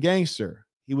 American Gangster.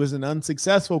 He was an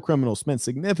unsuccessful criminal, spent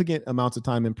significant amounts of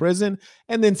time in prison,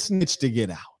 and then snitched to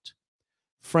get out.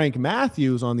 Frank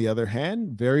Matthews, on the other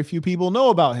hand, very few people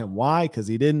know about him. Why? Because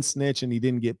he didn't snitch and he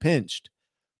didn't get pinched.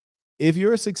 If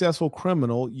you're a successful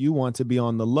criminal, you want to be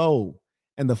on the low.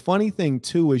 And the funny thing,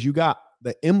 too, is you got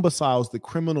the imbeciles, the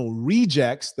criminal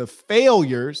rejects, the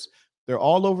failures. They're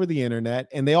all over the internet,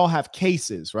 and they all have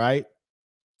cases, right?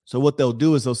 So what they'll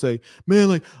do is they'll say, man,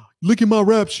 like, look at my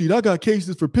rap sheet. I got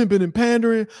cases for pimping and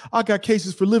pandering. I got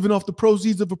cases for living off the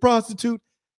proceeds of a prostitute.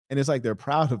 And it's like they're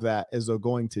proud of that, as though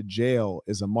going to jail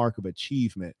is a mark of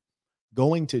achievement.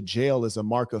 Going to jail is a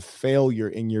mark of failure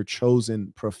in your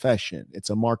chosen profession. It's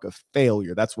a mark of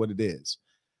failure. That's what it is.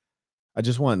 I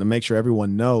just wanted to make sure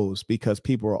everyone knows, because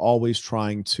people are always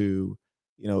trying to,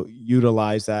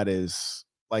 utilize that as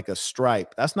like a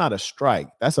stripe. That's not a strike.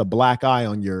 That's a black eye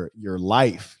on your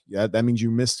life. Yeah, that means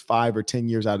you missed 5 or 10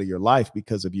 years out of your life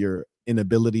because of your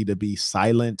inability to be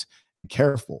silent and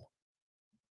careful.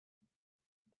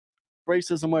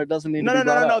 Racism where it doesn't need to be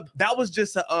brought up. That was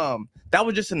just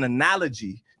an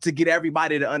analogy to get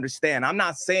everybody to understand. I'm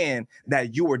not saying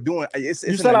that you were doing. It's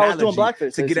You an said I was doing analogy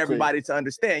blackface to get basically. everybody to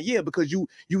understand. Yeah, because you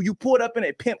pulled up in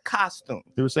a pimp costume.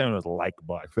 He was saying it was like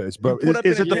blackface, but put up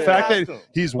is in it a the pimp fact costume. that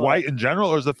he's white in general,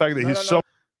 or is the fact that he's so?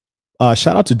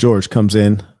 Shout out to George, comes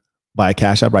in by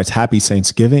Cash App, writes, happy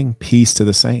Saintsgiving, peace to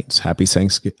the saints. Happy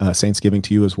Saintsgiving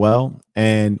to you as well.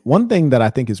 And one thing that I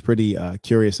think is pretty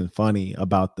curious and funny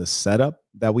about the setup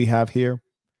that we have here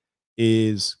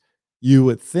is, you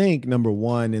would think, number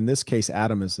one, in this case,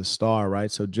 Adam is the star, right?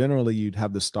 So generally you'd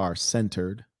have the star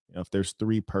centered. If there's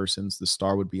 3 persons, the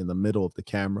star would be in the middle of the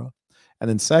camera. And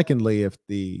then secondly, if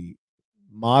the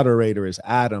moderator is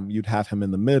Adam, you'd have him in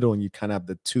the middle, and you kind of have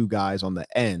the 2 guys on the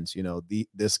ends,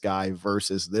 this guy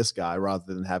versus this guy, rather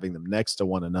than having them next to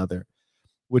one another,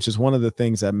 which is one of the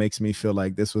things that makes me feel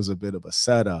like this was a bit of a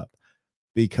setup,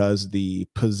 because the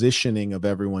positioning of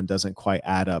everyone doesn't quite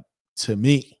add up to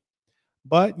me.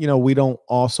 But, we don't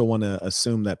also want to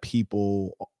assume that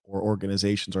people or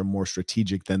organizations are more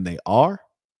strategic than they are.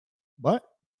 But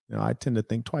You know, I tend to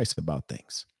think twice about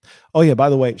things. Oh yeah, by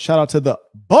the way, shout out to the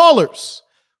ballers.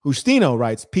 Justino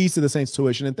writes, peace to the Saints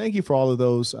tuition. And thank you for all of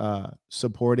those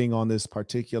supporting on this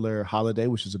particular holiday,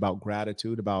 which is about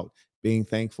gratitude, about being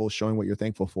thankful, showing what you're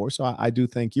thankful for. So I do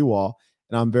thank you all.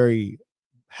 And I'm very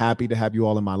happy to have you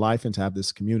all in my life and to have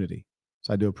this community.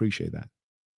 So I do appreciate that.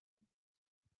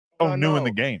 So new in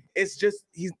the game. It's just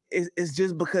it's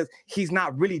just because he's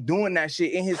not really doing that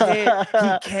shit in his head.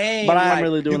 He came, but I am like,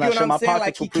 really doing you that get shit. what I'm My saying? pockets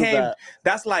Like, he will prove came. that.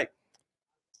 That's like,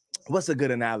 what's a good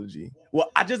analogy?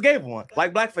 Well, I just gave one,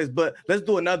 like blackface, but let's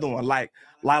do another one. Like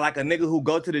a nigga who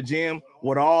go to the gym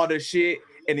with all the shit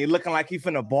and he looking like he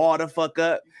finna ball the fuck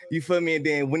up. You feel me? And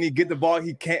then when he get the ball,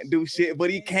 he can't do shit, but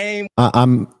he came.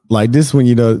 I'm like this when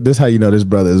you know this how you know this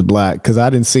brother is black, because I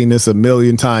didn't seen this a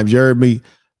million times. You heard me.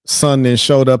 Son then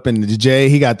showed up in the J.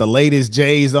 He got the latest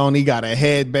J's on. He got a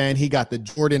headband. He got the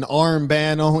Jordan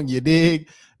armband on. You dig?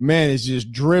 Man, it's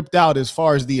just dripped out as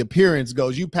far as the appearance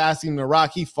goes. You pass him the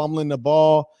rock, he fumbling the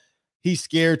ball. He's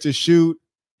scared to shoot.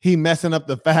 He messing up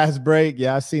the fast break.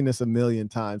 Yeah, I've seen this a million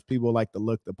times. People like to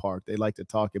look the part. They like to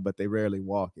talk it, but they rarely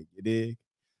walk it. You dig?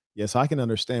 Yes, I can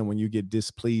understand when you get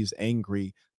displeased,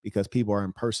 angry because people are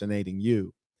impersonating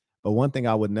you. But one thing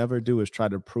I would never do is try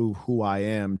to prove who I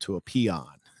am to a peon.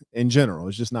 In general,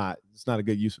 it's not a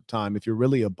good use of time. If you're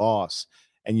really a boss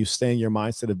and you stay in your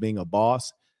mindset of being a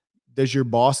boss, does your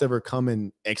boss ever come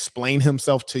and explain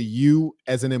himself to you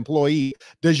as an employee?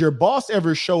 Does your boss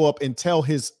ever show up and tell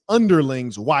his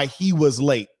underlings why he was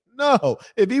late? No.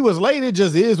 If he was late, it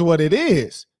just is what it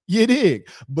is. You dig?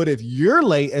 But if you're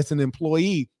late as an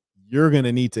employee, you're going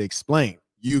to need to explain.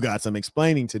 You got some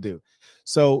explaining to do.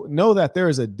 So know that there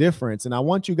is a difference. And I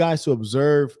want you guys to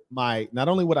observe not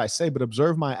only what I say, but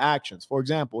observe my actions. For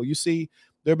example, you see,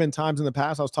 there have been times in the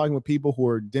past I was talking with people who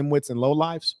are dimwits and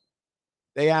lowlifes.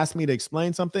 They ask me to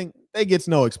explain something. They get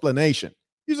no explanation.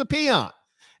 He's a peon.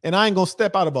 And I ain't going to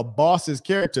step out of a boss's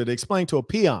character to explain to a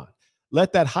peon.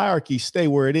 Let that hierarchy stay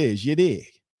where it is. You dig?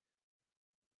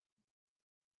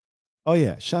 Oh,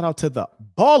 yeah. Shout out to the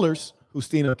ballers.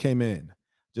 Justino came in.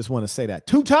 Just want to say that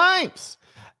 2 times.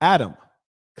 Adam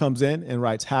comes in and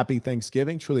writes, happy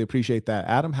Thanksgiving. Truly appreciate that,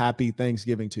 Adam. Happy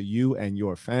Thanksgiving to you and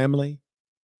your family.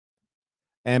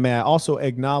 And may I also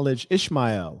acknowledge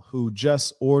Ishmael, who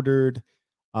just ordered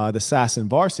the Sasson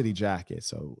varsity jacket.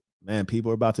 So, man,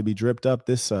 people are about to be dripped up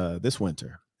this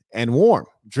winter and warm,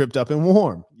 dripped up and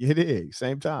warm. You dig?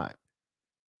 Same time.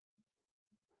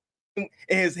 In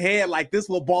his head, like, this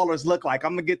what ballers look like.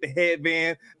 I'm gonna get the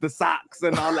headband, the socks,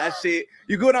 and all that shit.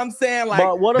 You get what I'm saying? Like,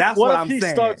 but what if he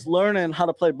saying. starts learning how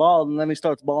to play ball and then he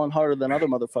starts balling harder than other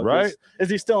motherfuckers? Right? Is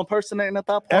he still impersonating at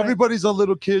that point? Everybody's a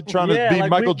little kid trying to be like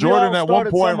Michael Jordan at one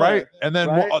point, right? And then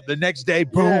right? The next day,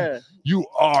 boom, you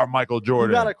are Michael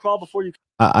Jordan. You gotta crawl before you.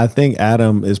 I think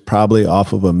Adam is probably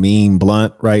off of a mean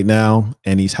blunt right now,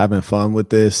 and he's having fun with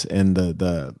this. And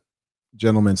the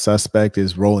gentleman suspect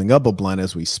is rolling up a blunt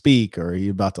as we speak, or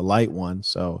he's about to light one.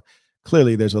 So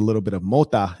clearly there's a little bit of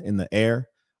mota in the air.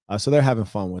 So they're having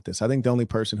fun with this. I think the only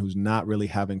person who's not really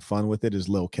having fun with it is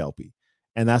Lil Kelpy.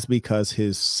 And that's because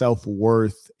his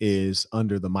self-worth is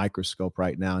under the microscope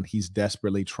right now, and he's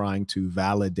desperately trying to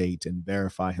validate and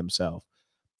verify himself.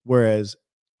 Whereas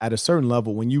at a certain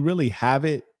level, when you really have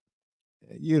it,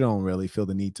 you don't really feel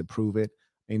the need to prove it.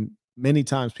 And many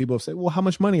times people have said, well, how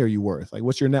much money are you worth? Like,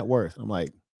 what's your net worth? I'm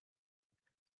like,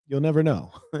 you'll never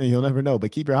know. You'll never know,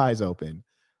 but keep your eyes open,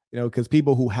 because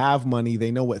people who have money,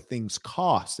 they know what things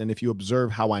cost. And if you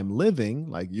observe how I'm living,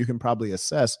 like, you can probably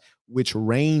assess which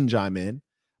range I'm in,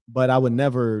 but I would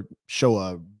never show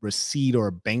a receipt or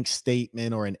a bank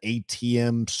statement or an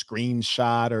ATM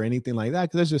screenshot or anything like that,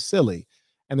 because that's just silly.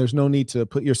 And there's no need to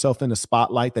put yourself in a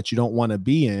spotlight that you don't want to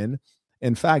be in.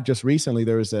 In fact, just recently,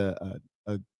 there was a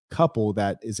couple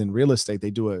that is in real estate.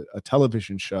 They do a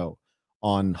television show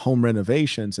on home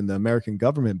renovations, and the American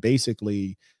government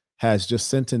basically has just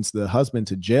sentenced the husband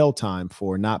to jail time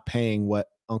for not paying what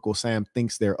Uncle Sam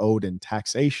thinks they're owed in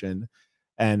taxation.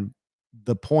 And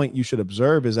the point you should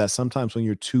observe is that sometimes when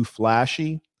you're too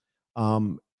flashy,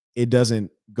 it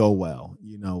doesn't go well.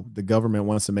 The government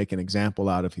wants to make an example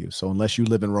out of you. So unless you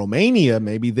live in Romania,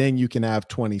 maybe then you can have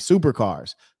 20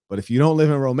 supercars. But if you don't live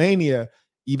in Romania,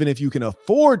 even if you can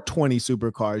afford 20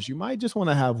 supercars, you might just want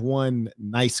to have one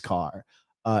nice car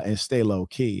and stay low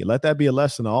key. Let that be a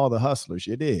lesson to all the hustlers.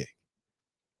 You dig?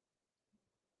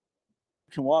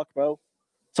 Can walk, bro.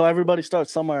 So everybody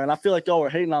starts somewhere. And I feel like y'all were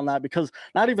hating on that because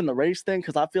not even the race thing,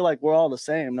 because I feel like we're all the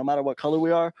same, no matter what color we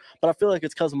are. But I feel like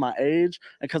it's because of my age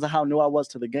and because of how new I was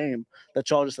to the game that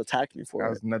y'all just attacked me for That it.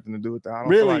 has nothing to do with that.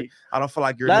 Really? I don't feel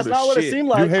like you're That's new to not what shit. it seemed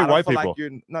like. You hate I don't white feel people. like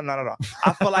you're no.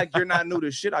 I feel like you're not new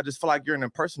to shit. I just feel like you're an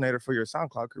impersonator for your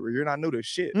SoundCloud career. You're not new to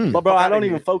shit. But bro, I don't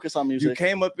even focus on music. You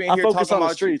came up in I here focus talking on the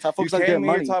about streets. I focus on you getting came in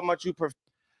here money. talking about you.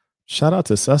 Shout out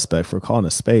to Suspect for calling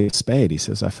a spade a spade. He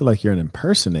says, I feel like you're an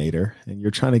impersonator and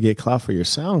you're trying to get clout for your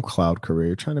SoundCloud career.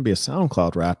 You're trying to be a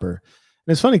SoundCloud rapper.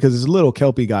 And it's funny because this little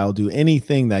Kelpy guy will do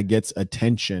anything that gets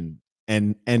attention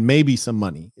and maybe some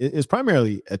money. It's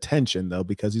primarily attention, though,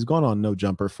 because he's going on No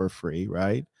Jumper for free,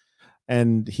 right?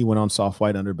 And he went on Soft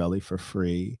White Underbelly for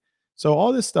free. So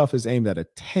all this stuff is aimed at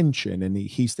attention. And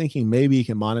he's thinking maybe he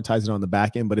can monetize it on the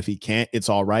back end. But if he can't, it's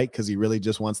all right because he really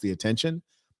just wants the attention.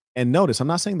 And notice, I'm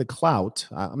not saying the clout.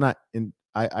 I'm not in.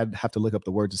 I'd have to look up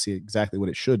the word to see exactly what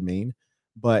it should mean.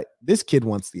 But this kid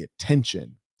wants the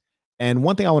attention. And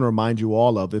one thing I want to remind you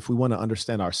all of, if we want to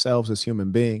understand ourselves as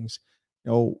human beings,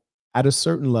 at a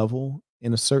certain level,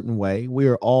 in a certain way, we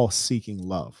are all seeking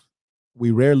love.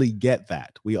 We rarely get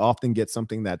that. We often get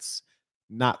something that's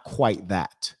not quite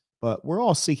that. But we're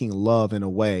all seeking love in a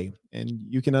way. And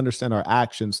you can understand our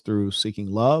actions through seeking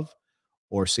love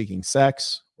or seeking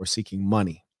sex or seeking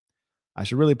money. I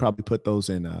should really probably put those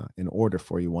in order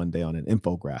for you one day on an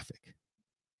infographic.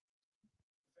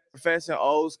 Professor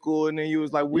old school, and then you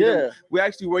was like, we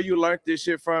actually where you learned this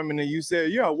shit from, and then you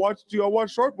said, yeah, I watched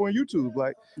Sharp on YouTube.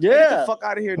 Like, get the fuck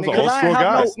out of here, nigga.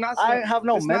 I have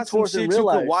no mentors in real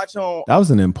life. Watch on. That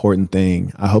was an important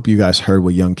thing. I hope you guys heard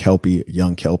what young Kelpy,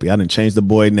 I didn't change the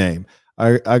boy name.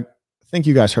 I think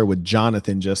you guys heard what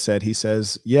Jonathan just said. He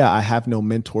says, yeah, I have no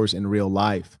mentors in real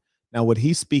life. Now, what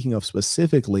he's speaking of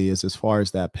specifically is as far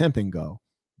as that pimping go.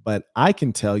 But I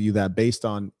can tell you that based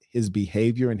on his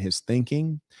behavior and his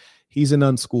thinking, he's an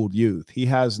unschooled youth. He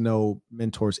has no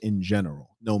mentors in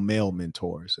general, no male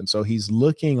mentors. And so he's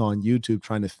looking on YouTube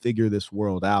trying to figure this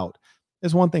world out.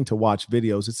 It's one thing to watch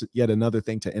videos. It's yet another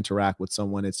thing to interact with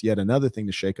someone. It's yet another thing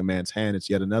to shake a man's hand. It's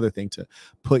yet another thing to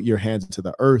put your hands into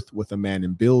the earth with a man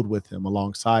and build with him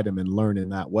alongside him and learn in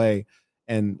that way.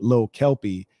 And Lil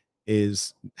Kelpy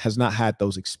has not had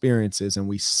those experiences, and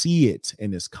we see it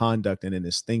in his conduct and in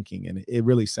his thinking, and it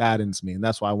really saddens me. And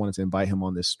that's why I wanted to invite him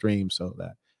on this stream so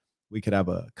that we could have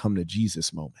a come to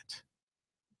Jesus moment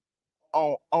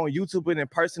on YouTube and in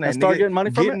person and start getting money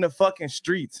from get in the fucking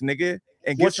streets, nigga,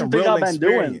 and get what some you think real I've been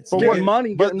doing? experience. Getting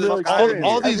money, getting real experience.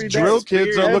 All these drill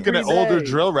kids are looking at older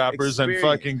drill rappers and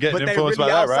fucking getting influenced by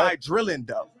that, right? Drilling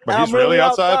though. But he's really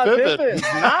outside pimping. He's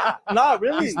not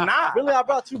really. He's not. Really, I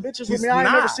brought 2 bitches with me. I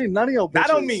ain't never seen none of your bitches. That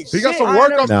don't mean he got some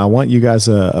work on. Now, I want you guys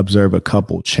to observe a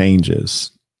couple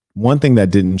changes. One thing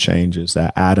that didn't change is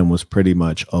that Adam was pretty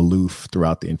much aloof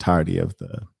throughout the entirety of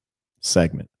the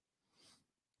segment.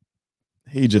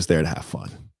 He's just there to have fun.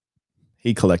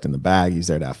 He collecting the bag. He's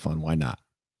there to have fun. Why not?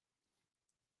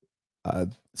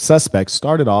 Suspect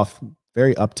started off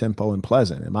very up-tempo and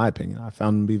pleasant, in my opinion. I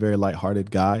found him to be a very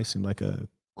lighthearted guy. Seemed like a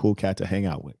cool cat to hang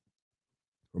out with.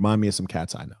 Remind me of some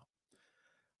cats I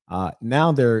know.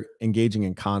 Now they're engaging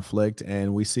in conflict,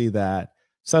 and we see that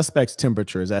Suspect's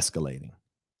temperature is escalating.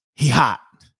 He hot.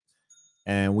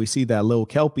 And we see that Lil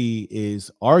Kelpy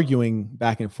is arguing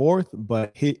back and forth,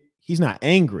 but he's not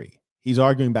angry. He's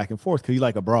arguing back and forth because he's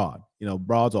like a broad.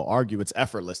 Broads will argue. It's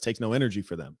effortless. Takes no energy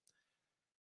for them.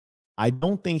 I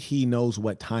don't think he knows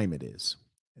what time it is.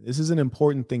 This is an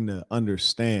important thing to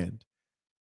understand.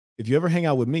 If you ever hang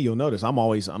out with me, you'll notice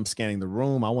I'm scanning the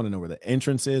room. I want to know where the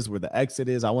entrance is, where the exit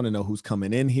is. I want to know who's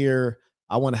coming in here.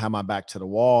 I want to have my back to the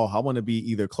wall. I want to be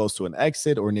either close to an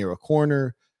exit or near a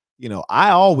corner. I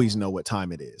always know what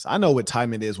time it is. I know what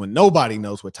time it is when nobody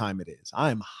knows what time it is.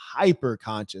 I'm hyper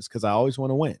conscious because I always want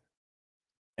to win.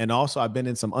 And also, I've been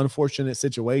in some unfortunate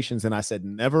situations and I said,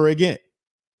 never again.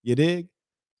 You dig?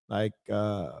 Like,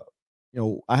 I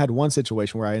had one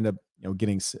situation where I ended up,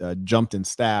 getting jumped and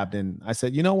stabbed. And I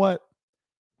said, you know what?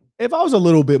 If I was a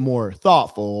little bit more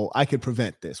thoughtful, I could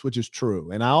prevent this, which is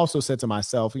true. And I also said to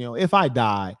myself, if I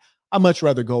die, I'd much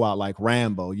rather go out like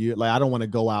Rambo. I don't want to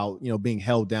go out, being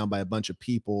held down by a bunch of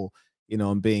people,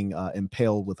 and being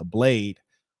impaled with a blade,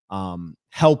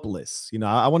 helpless.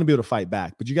 I want to be able to fight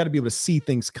back, but you got to be able to see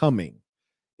things coming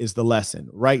is the lesson.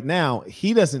 Right now,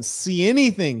 he doesn't see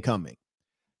anything coming.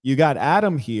 You got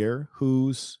Adam here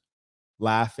who's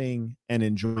laughing and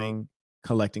enjoying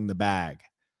collecting the bag.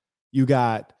 You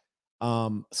got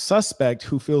Suspect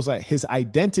who feels like his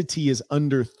identity is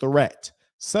under threat.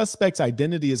 Suspect's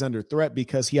identity is under threat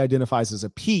because he identifies as a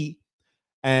P,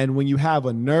 And when you have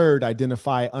a nerd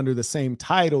identify under the same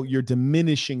title, you're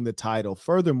diminishing the title.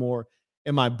 Furthermore,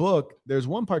 in my book, there's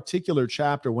one particular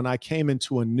chapter when I came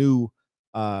into a new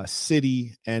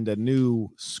city and a new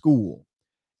school.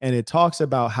 And it talks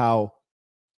about how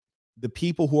the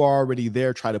people who are already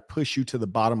there try to push you to the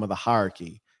bottom of the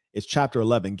hierarchy. It's chapter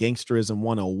 11, Gangsterism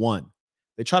 101.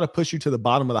 They try to push you to the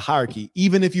bottom of the hierarchy,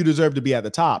 even if you deserve to be at the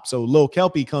top. So Lil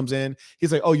Kelpy comes in.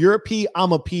 He's like, oh, you're a P.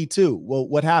 I'm a P too. Well,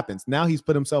 what happens? Now he's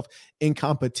put himself in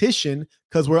competition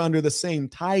because we're under the same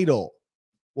title.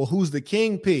 Well, who's the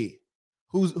king P?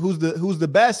 Who's the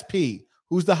best P?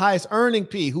 Who's the highest earning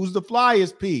P? Who's the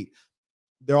flyest P?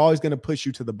 They're always going to push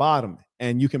you to the bottom,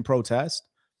 and you can protest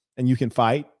and you can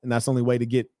fight. And that's the only way to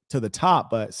get to the top.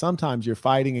 But sometimes you're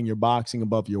fighting and you're boxing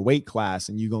above your weight class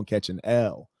and you're going to catch an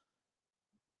L.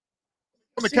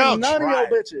 On the couch. None of your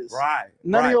bitches. Right.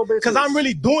 None of your bitches. Because I'm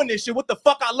really doing this shit. What the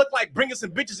fuck I look like bringing some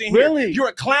bitches in Really? here? You're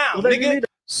a clown, Well, nigga.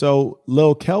 So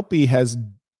Lil Kelpy has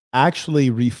actually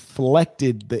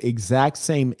reflected the exact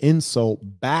same insult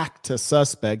back to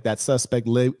Suspect that Suspect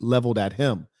leveled at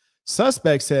him.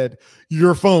 Suspect said,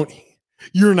 you're phony.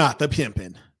 You're not the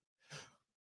pimpin'.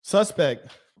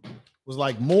 Suspect was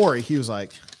like Maury. He was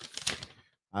like,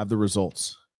 I have the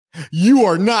results. You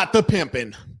are not the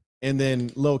pimpin'. And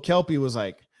then Lil Kelpy was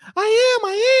like,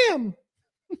 I am.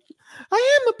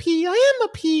 I am a P. I am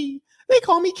a P. They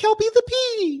call me Kelpy the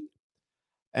P.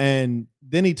 And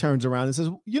then he turns around and says,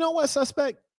 you know what,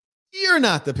 Suspect? You're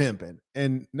not the pimpin'.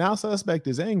 And now Suspect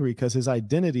is angry because his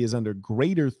identity is under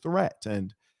greater threat.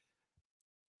 And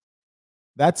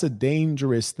that's a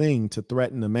dangerous thing, to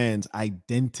threaten a man's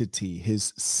identity,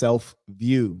 his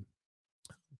self-view.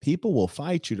 People will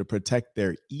fight you to protect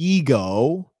their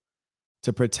ego,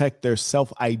 to protect their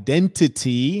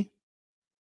self-identity.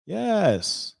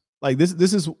 Yes. Like this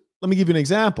is, let me give you an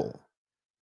example.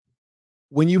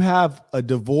 When you have a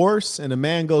divorce and a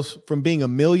man goes from being a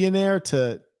millionaire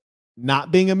to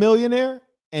not being a millionaire,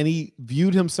 and he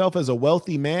viewed himself as a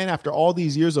wealthy man after all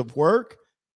these years of work,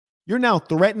 you're now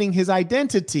threatening his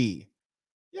identity.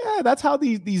 Yeah, that's how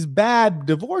these bad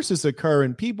divorces occur,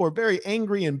 and people are very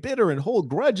angry and bitter and hold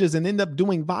grudges and end up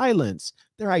doing violence.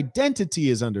 Their identity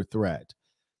is under threat.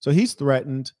 So he's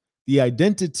threatened the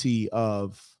identity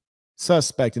of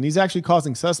Suspect, and he's actually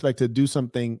causing Suspect to do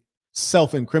something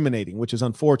self-incriminating, which is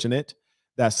unfortunate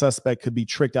that Suspect could be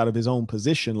tricked out of his own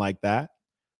position like that.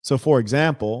 So, for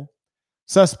example,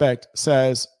 Suspect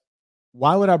says,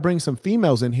 why would I bring some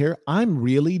females in here? I'm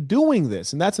really doing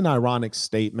this. And that's an ironic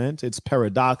statement. It's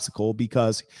paradoxical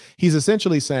because he's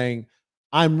essentially saying,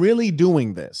 I'm really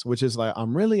doing this, which is like,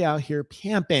 I'm really out here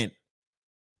pimping.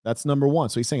 That's number one.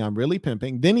 So he's saying, I'm really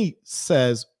pimping. Then he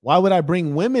says, why would I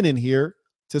bring women in here,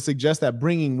 to suggest that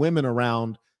bringing women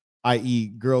around, i.e.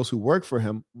 girls who work for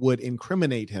him, would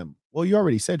incriminate him. Well, you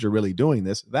already said you're really doing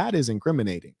this. That is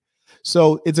incriminating.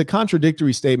 So it's a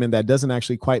contradictory statement that doesn't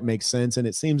actually quite make sense. And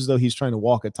it seems as though he's trying to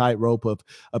walk a tightrope of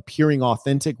appearing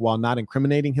authentic while not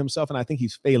incriminating himself. And I think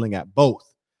he's failing at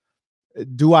both.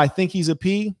 Do I think he's a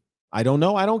P? I don't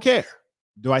know. I don't care.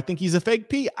 Do I think he's a fake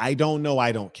P? I don't know.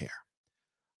 I don't care.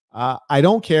 I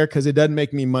don't care because it doesn't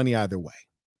make me money either way.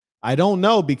 I don't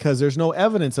know because there's no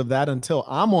evidence of that until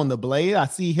I'm on the blade. I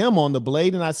see him on the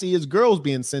blade and I see his girls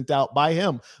being sent out by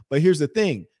him. But here's the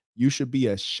thing. You should be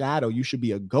a shadow. You should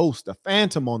be a ghost, a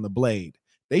phantom on the blade.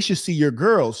 They should see your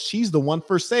girls. She's the one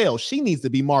for sale. She needs to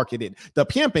be marketed. The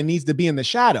pimping needs to be in the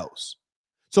shadows.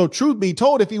 So truth be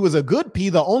told, if he was a good P,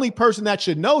 the only person that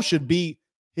should know should be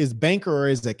his banker or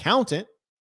his accountant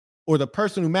or the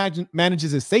person who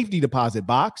manages his safety deposit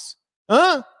box.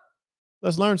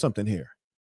 Let's learn something here.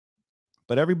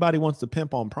 But everybody wants to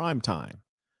pimp on prime time.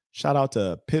 Shout out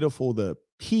to Pitiful the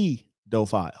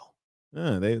pedophile.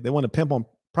 They want to pimp on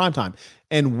prime time.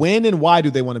 And when and why do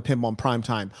they want to pimp on prime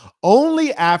time?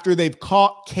 Only after they've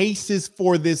caught cases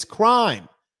for this crime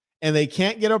and they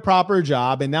can't get a proper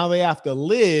job. And now they have to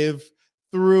live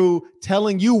through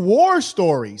telling you war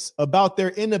stories about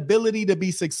their inability to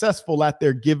be successful at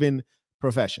their given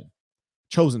profession,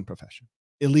 chosen profession,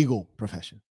 illegal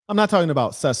profession. I'm not talking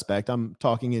about Suspect. I'm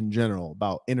talking in general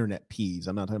about internet Ps.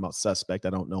 I'm not talking about Suspect. I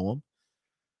don't know him.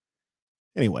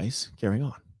 Anyways, carrying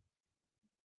on.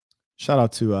 Shout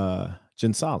out to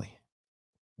Jinsali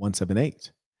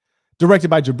 178. Directed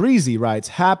by Jabrizi, writes,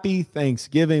 happy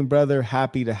Thanksgiving, brother.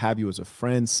 Happy to have you as a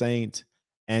friend, Saint,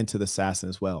 and to the Assassin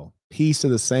as well. Peace to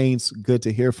the Saints. Good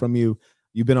to hear from you.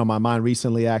 You've been on my mind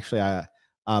recently. Actually, I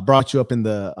brought you up in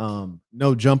the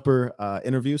No Jumper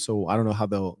interview, so I don't know how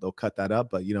they'll cut that up,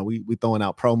 but you know, we throwing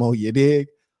out promo. You dig?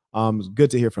 It's good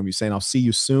to hear from you, Saint. I'll see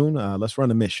you soon. Let's run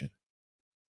a mission.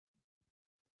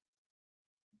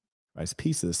 Right? It's a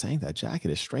piece of the same. That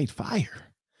jacket is straight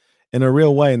fire in a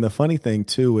real way. And the funny thing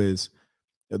too is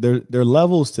there are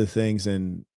levels to things,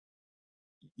 and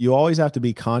you always have to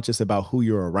be conscious about who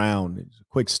you're around. A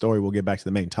quick story. We'll get back to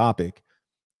the main topic.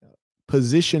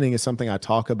 Positioning is something I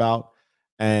talk about,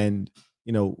 and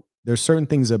there's certain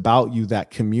things about you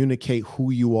that communicate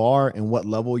who you are and what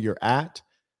level you're at.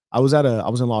 I was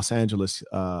in Los Angeles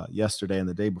yesterday and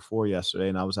the day before yesterday,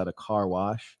 and I was at a car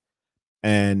wash,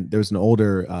 and there's an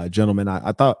older gentleman.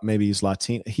 I thought maybe he's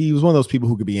Latino. He was one of those people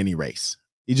who could be any race.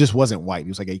 He just wasn't white. He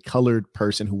was like a colored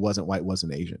person who wasn't white,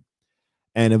 wasn't Asian.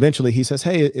 And eventually he says,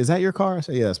 "Hey, is that your car?" I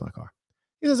said, "Yeah, that's my car."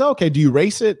 He says, "Okay, do you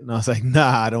race it?" And I was like,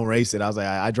 "Nah, I don't race it." I was like,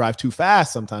 I drive too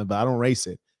fast sometimes, but I don't race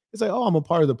it. He's like, "Oh, I'm a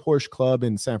part of the Porsche club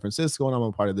in San Francisco, and I'm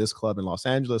a part of this club in Los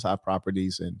Angeles. I have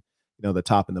properties in, the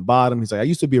top and the bottom." He's like, "I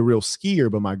used to be a real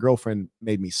skier, but my girlfriend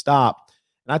made me stop.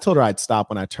 And I told her I'd stop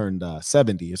when I turned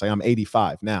 70. He's like, I'm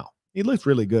 85 now." He looked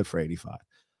really good for 85.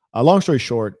 Long story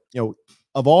short,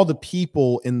 of all the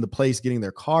people in the place getting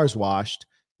their cars washed,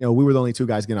 we were the only two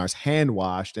guys getting ours hand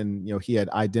washed. And, he had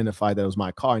identified that it was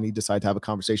my car, and he decided to have a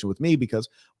conversation with me because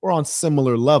we're on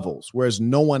similar levels, whereas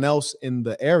no one else in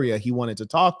the area he wanted to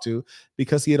talk to,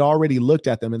 because he had already looked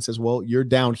at them and says, "Well, you're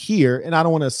down here, and I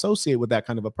don't want to associate with that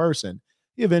kind of a person."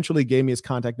 He eventually gave me his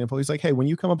contact info. He's like, "Hey, when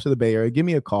you come up to the Bay Area, give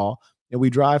me a call." And we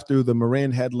drive through the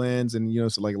Marin headlands, and,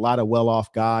 it's like a lot of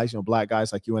well-off guys, black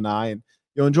guys like you and I, and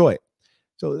you'll enjoy it.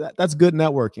 So that's good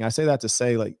networking. I say that to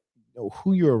say, like,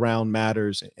 who you're around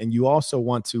matters, and you also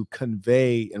want to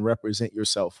convey and represent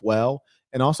yourself well,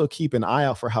 and also keep an eye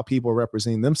out for how people are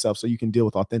representing themselves so you can deal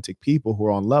with authentic people who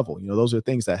are on level. Those are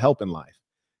things that help in life.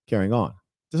 Carrying on.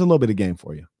 Just a little bit of game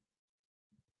for you.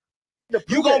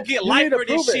 You gonna get life for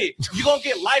this shit. You gonna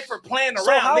get life for playing around.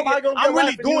 So how am I gonna get I'm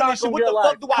really doing this shit. What the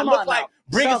fuck do I look like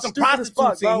bringing some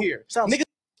prostitutes in here? Nigga.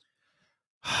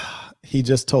 He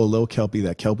just told Lil Kelpy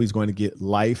that Kelpy's going to get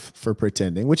life for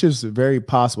pretending, which is very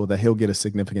possible that he'll get a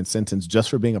significant sentence just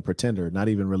for being a pretender, not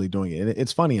even really doing it.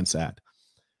 It's funny and sad.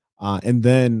 And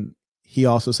then he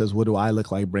also says, "What do I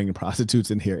look like bringing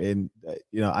prostitutes in here?" And,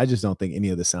 I just don't think any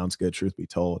of this sounds good, truth be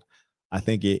told. I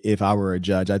think if I were a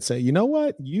judge, I'd say, "You know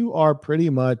what? You are pretty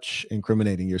much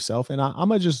incriminating yourself, and I'm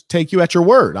going to just take you at your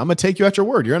word. I'm going to take you at your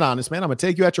word. You're an honest man. I'm going to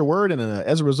take you at your word. And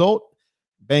as a result,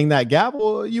 bang that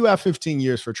gavel, you have 15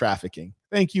 years for trafficking.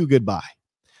 Thank you. Goodbye."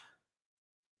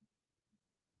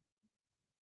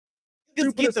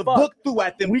 Just get the book through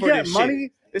at them. We get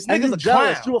money. This nigga's a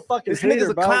clown. You a fucking this nigga's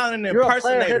a clown and an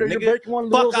impersonator, nigga.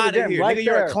 Fuck out of here, nigga.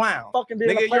 You're a clown.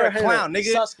 Nigga, you're a clown,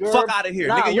 nigga. Fuck out of here,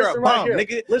 nigga. You're a bum,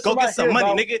 nigga. Go get some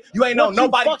money, nigga. You ain't know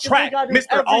nobody track,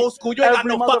 Mr. Old School. You ain't got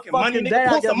no fucking money, nigga.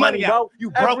 Pull some money out.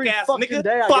 You broke ass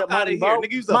nigga. Fuck out of here,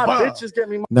 nigga. You's a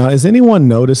bum. Now, is anyone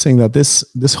noticing that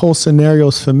this whole scenario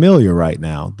is familiar right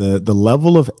now? The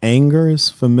level of anger is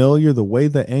familiar. The way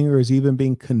the anger is even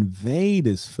being conveyed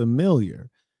is familiar.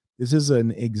 This is an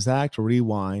exact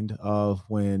rewind of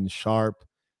when Sharp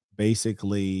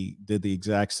basically did the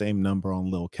exact same number on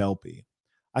Lil Kelpy.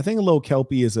 I think Lil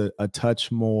Kelpy is a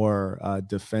touch more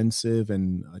defensive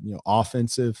and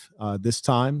offensive this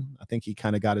time. I think he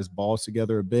kind of got his balls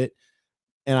together a bit.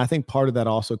 And I think part of that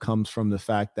also comes from the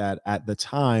fact that at the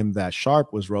time that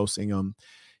Sharp was roasting him,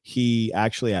 he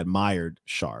actually admired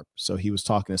Sharp. So he was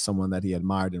talking to someone that he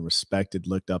admired and respected,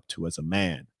 looked up to as a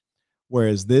man.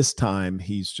 Whereas this time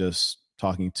he's just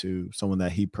talking to someone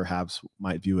that he perhaps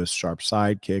might view as Sharp's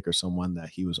sidekick or someone that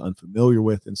he was unfamiliar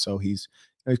with. And so he's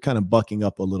kind of bucking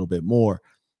up a little bit more.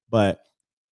 But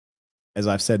as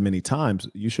I've said many times,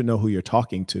 you should know who you're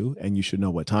talking to, and you should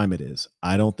know what time it is.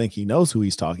 I don't think he knows who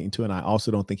he's talking to, and I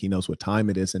also don't think he knows what time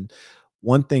it is. And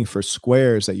one thing for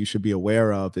squares that you should be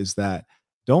aware of is that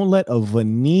don't let a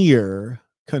veneer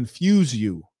confuse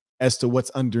you as to what's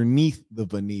underneath the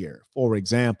veneer. For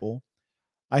example,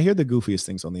 I hear the goofiest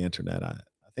things on the internet. I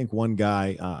think one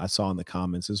guy I saw in the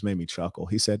comments, this made me chuckle.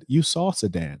 He said, "You salsa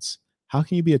dance. How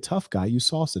can you be a tough guy? You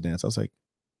salsa dance." I was like,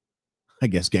 I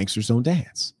guess gangsters don't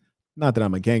dance. Not that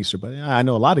I'm a gangster, but I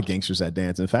know a lot of gangsters that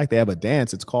dance. In fact, they have a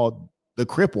dance. It's called the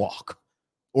Crip Walk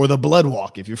or the Blood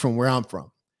Walk if you're from where I'm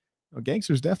from.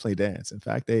 Gangsters definitely dance. In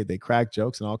fact, they crack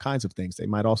jokes and all kinds of things. They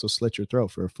might also slit your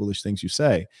throat for foolish things you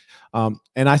say. And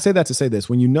I say that to say this.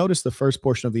 When you notice the first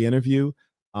portion of the interview,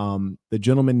 the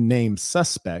gentleman named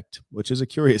Suspect, which is a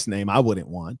curious name I wouldn't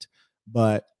want,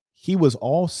 but he was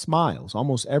all smiles.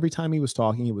 Almost every time he was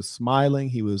talking, he was smiling.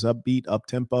 He was upbeat, up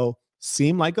tempo,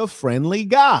 seemed like a friendly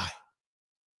guy.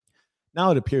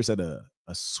 Now it appears that a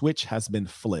switch has been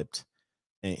flipped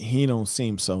and he don't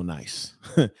seem so nice.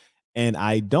 And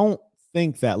I don't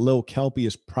think that Lil Kelpy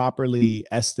is properly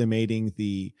estimating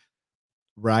the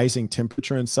rising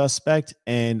temperature in suspect,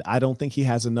 and I don't think he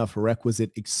has enough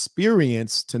requisite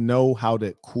experience to know how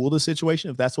to cool the situation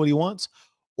if that's what he wants,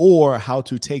 or how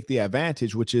to take the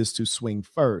advantage, which is to swing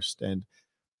first. And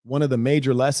one of the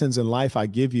major lessons in life I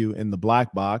give you in the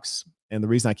black box, and the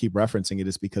reason I keep referencing it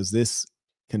is because this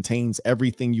contains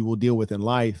everything you will deal with in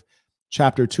life.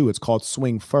 Chapter 2, it's called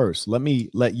Swing First. Let me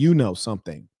let you know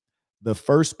something. The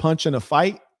first punch in a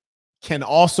fight can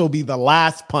also be the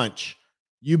last punch.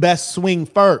 You best swing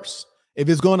first. If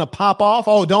it's going to pop off,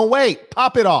 oh, don't wait.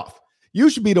 Pop it off. You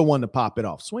should be the one to pop it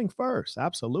off. Swing first.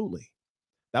 Absolutely.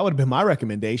 That would have been my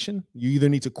recommendation. You either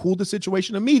need to cool the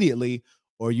situation immediately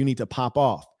or you need to pop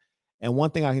off. And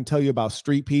one thing I can tell you about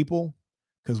street people,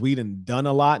 because we done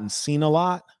a lot and seen a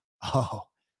lot. Oh,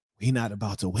 we not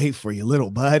about to wait for you, little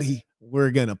buddy.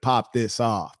 We're going to pop this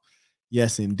off.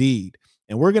 Yes, indeed.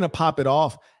 And we're going to pop it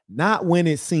off, not when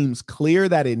it seems clear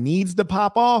that it needs to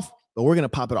pop off, but we're going to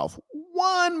pop it off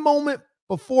one moment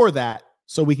before that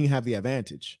so we can have the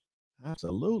advantage.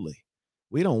 Absolutely.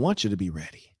 We don't want you to be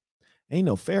ready. Ain't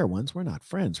no fair ones. We're not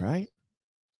friends, right?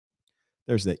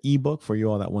 There's the ebook for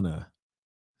you all that want to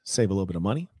save a little bit of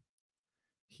money.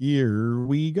 Here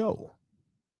we go.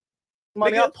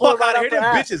 Money, fuck out of here. Them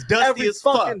bitches dusty as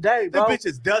fuck. Day, bro. Them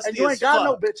bitches dusty and you ain't got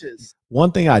no bitches.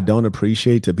 One thing I don't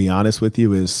appreciate, to be honest with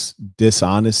you, is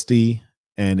dishonesty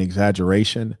and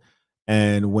exaggeration.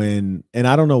 And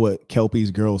I don't know what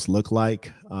Kelpy's girls look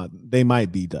like. They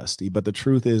might be dusty, but the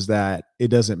truth is that it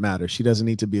doesn't matter. She doesn't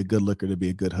need to be a good looker to be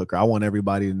a good hooker. I want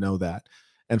everybody to know that.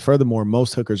 And furthermore,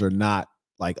 most hookers are not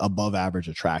like above average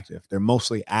attractive. They're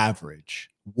mostly average,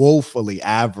 woefully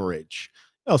average.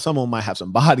 You know, some of them might have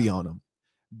some body on them,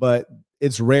 but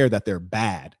it's rare that they're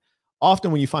bad.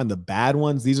 Often when you find the bad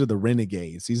ones, these are the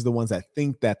renegades. These are the ones that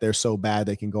think that they're so bad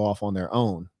they can go off on their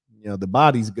own. You know, the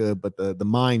body's good, but the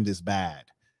mind is bad.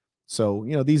 So,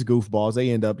 you know, these goofballs, they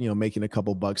end up, you know, making a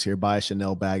couple bucks here, buy a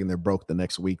Chanel bag, and they're broke the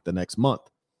next week, the next month.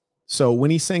 So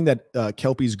when he's saying that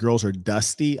Kelpy's girls are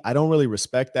dusty, I don't really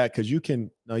respect that, because you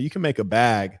can make a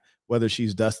bag whether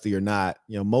she's dusty or not.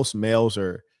 You know, most males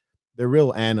they're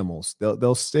real animals.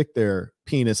 They'll stick their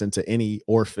penis into any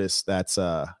orifice that's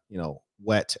you know,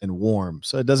 wet and warm.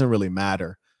 So it doesn't really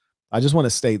matter. I just want to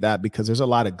state that because there's a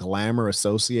lot of glamour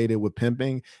associated with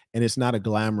pimping, and it's not a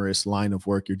glamorous line of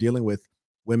work. You're dealing with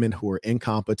women who are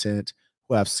incompetent,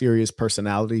 who have serious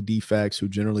personality defects, who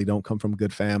generally don't come from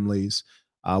good families,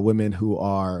 women who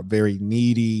are very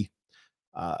needy.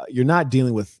 You're not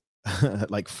dealing with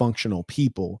like functional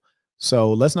people.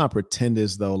 So let's not pretend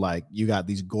as though like you got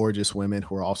these gorgeous women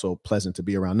who are also pleasant to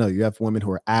be around. No, you have women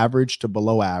who are average to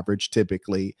below average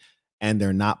typically, and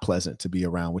they're not pleasant to be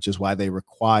around, which is why they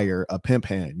require a pimp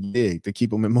hand to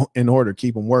keep them in order,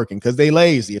 keep them working, because they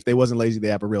lazy. If they wasn't lazy, they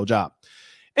have a real job.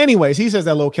 Anyways, he says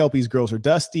that Lil Kelpy's girls are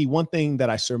dusty. One thing that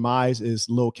I surmise is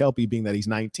Lil Kelpy, being that he's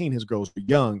 19, his girls are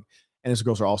young, and his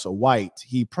girls are also white.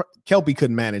 Kelpy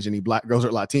couldn't manage any black girls or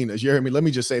Latinas. You hear me? Let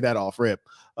me just say that off rip.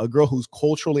 A girl who's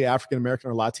culturally African-American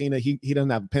or Latina, he doesn't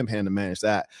have a pimp hand to manage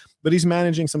that. But he's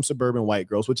managing some suburban white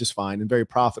girls, which is fine and very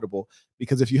profitable,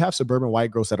 because if you have suburban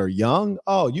white girls that are young,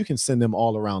 oh, you can send them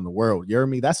all around the world. You hear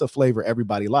me? That's a flavor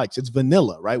everybody likes. It's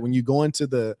vanilla, right? When you go into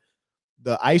the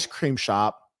ice cream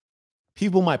shop,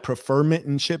 people might prefer mint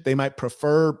and chip. They might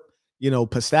prefer, you know,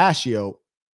 pistachio.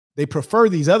 They prefer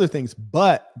these other things,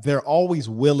 but they're always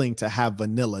willing to have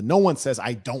vanilla. No one says,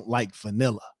 I don't like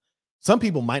vanilla. Some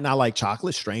people might not like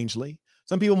chocolate, strangely.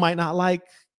 Some people might not like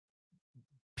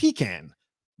pecan,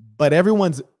 but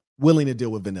everyone's willing to deal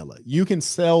with vanilla. You can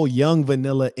sell young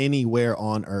vanilla anywhere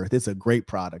on earth. It's a great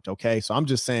product, okay? So I'm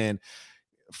just saying,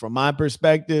 from my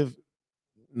perspective,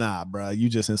 nah, bro, you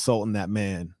just insulting that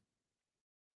man.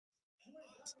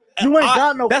 You ain't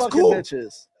got no fucking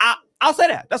bitches. I'll say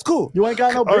that. That's cool. You ain't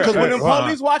got no bitches. Because when the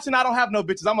police watching, I don't have no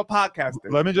bitches. I'm a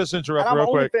podcaster. Let me just interrupt real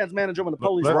quick. I'm an OnlyFans manager when the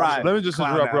police watching. Let me just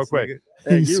interrupt real quick.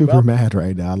 He's super mad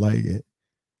right now. I like it.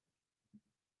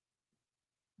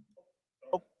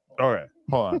 All right,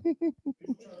 hold on.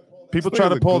 People try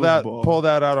to pull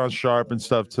that out on Sharp and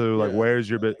stuff too. Like, where's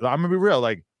your bit? I'm gonna be real.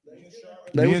 Like,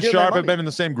 me and Sharp have been in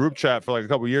the same group chat for like a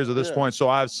couple of years at this point. So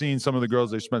I've seen some of the girls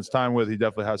that he spends time with. He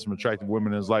definitely has some attractive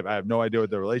women in his life. I have no idea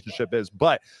what their relationship is,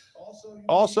 but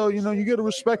also, you know, you got to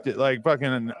respect it. Like,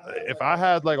 fucking, if I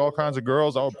had like all kinds of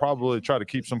girls, I would probably try to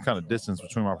keep some kind of distance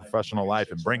between my professional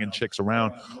life and bringing chicks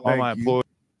around all my employees.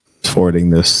 Forwarding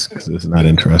this because it's not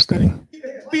interesting.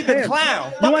 Be the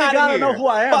clown. You ain't gotta know who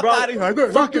I am,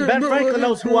 bro. Fucking Ben Franklin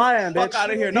knows who I am, bitch. Fuck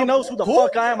out of here. He knows who the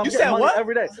fuck I am. I'm getting money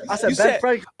every day. I said Ben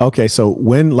Franklin. Okay, so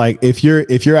when, like, if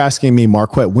you're asking me,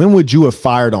 Marquett, when would you have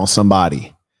fired on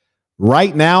somebody?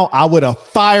 Right now, I would have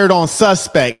fired on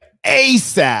suspect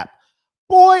ASAP.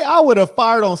 Boy, I would have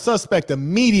fired on suspect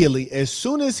immediately as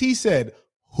soon as he said,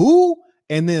 who?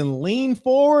 And then lean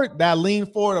forward. That lean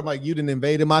forward, I'm like, you didn't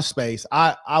invade my space.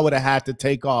 I would have had to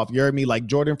take off. You heard me? Like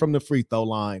Jordan from the free throw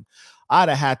line. I'd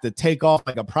have had to take off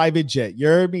like a private jet. You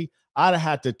heard me? I'd have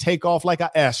had to take off like an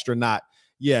astronaut.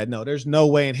 Yeah, no, there's no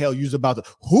way in hell you're about to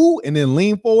who and then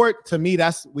lean forward. To me,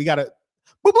 that's we gotta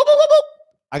boop, boop, boop, boop, boop.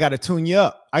 I gotta tune you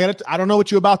up. I don't know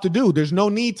what you're about to do. There's no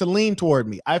need to lean toward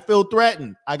me. I feel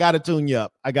threatened. I gotta tune you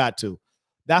up. I got to.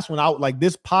 That's when I like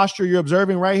this posture you're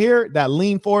observing right here, that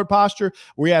lean forward posture,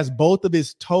 where he has both of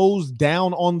his toes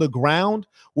down on the ground,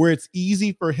 where it's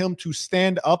easy for him to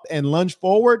stand up and lunge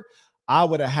forward. I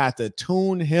would have had to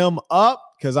tune him up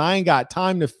because I ain't got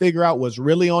time to figure out what's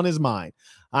really on his mind.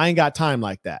 I ain't got time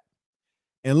like that.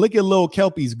 And look at little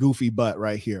Kelpy's goofy butt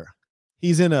right here.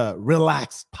 He's in a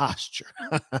relaxed posture.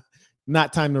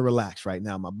 Not time to relax right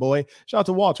now, my boy. Shout out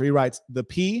to Walter. He writes, the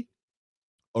P,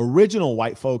 original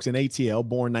white folks in ATL,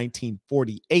 born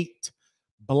 1948.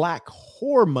 Black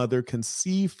whore mother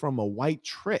conceived from a white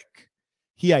trick.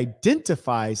 He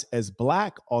identifies as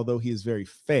black, although he is very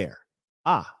fair.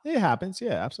 Ah, it happens.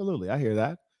 Yeah, absolutely. I hear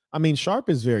that. I mean, Sharp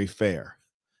is very fair.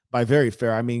 By very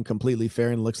fair, I mean completely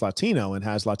fair and looks Latino and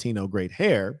has Latino great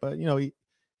hair. But, you know,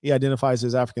 he identifies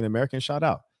as African-American. Shout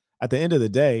out. At the end of the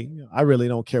day, you know, I really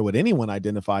don't care what anyone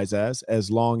identifies as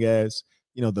long as,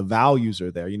 you know, the values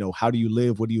are there. You know, how do you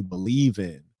live? What do you believe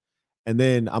in? And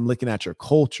then I'm looking at your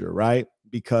culture, right?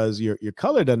 Because your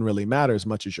color doesn't really matter as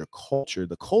much as your culture.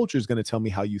 The culture is going to tell me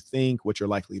how you think, what you're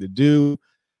likely to do.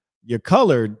 Your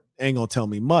color ain't gonna tell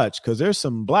me much because there's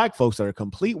some black folks that are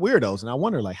complete weirdos. And I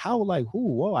wonder, like, how, like,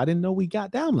 who, whoa, I didn't know we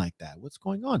got down like that. What's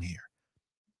going on here?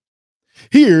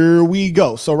 Here we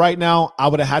go. So right now, I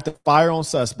would have had to fire on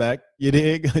suspect, you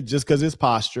dig, just because his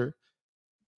posture.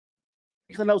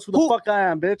 He knows who the fuck I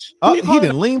am, bitch. Oh, he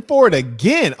didn't lean forward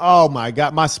again. Oh my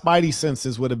God. My spidey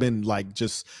senses would have been like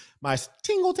just my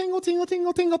tingle, tingle, tingle,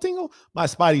 tingle, tingle, tingle. My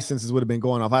spidey senses would have been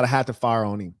going off. I'd have had to fire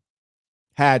on him.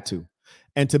 Had to.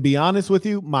 And to be honest with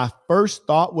you, my first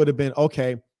thought would have been,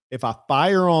 okay, if I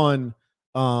fire on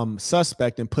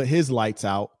suspect and put his lights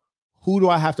out, who do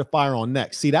I have to fire on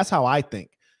next? See, that's how I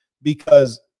think.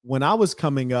 Because when I was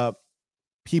coming up,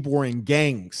 people were in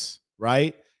gangs,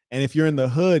 right? And if you're in the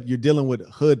hood, you're dealing with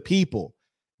hood people.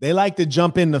 They like to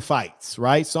jump into fights,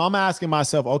 right? So I'm asking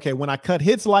myself, okay, when I cut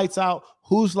his lights out,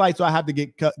 whose lights do I have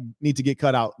to need to get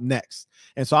cut out next?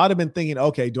 And so I'd have been thinking,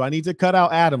 okay, do I need to cut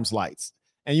out Adam's lights?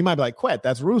 And you might be like, Quet,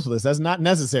 that's ruthless. That's not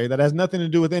necessary. That has nothing to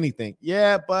do with anything.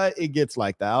 Yeah, but it gets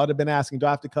like that. I would have been asking, do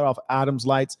I have to cut off Adam's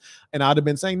lights? And I'd have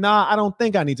been saying, nah, I don't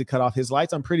think I need to cut off his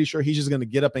lights. I'm pretty sure he's just going to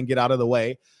get up and get out of the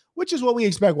way, which is what we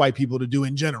expect white people to do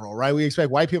in general, right? We expect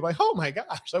white people like, oh my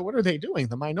gosh, so what are they doing?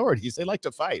 The minorities, they like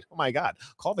to fight. Oh my God,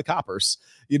 call the coppers.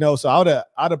 You know, so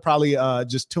I'd have probably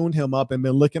just tuned him up and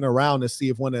been looking around to see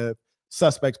if one of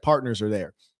suspect's partners are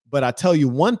there. But I tell you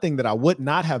one thing that I would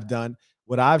not have done.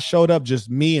 Would I have showed up just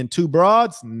me and two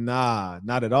broads? Nah,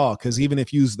 not at all. Because even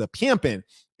if you use the pimping,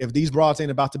 if these broads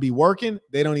ain't about to be working,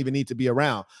 they don't even need to be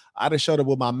around. I'd have showed up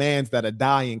with my mans that'd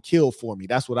die and kill for me.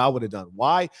 That's what I would have done.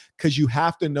 Why? Because you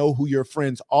have to know who your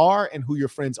friends are and who your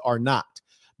friends are not.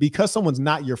 Because someone's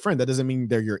not your friend, that doesn't mean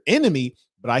they're your enemy.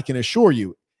 But I can assure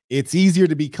you, it's easier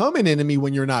to become an enemy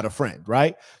when you're not a friend,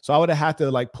 right? So I would have had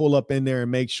to like pull up in there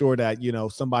and make sure that, you know,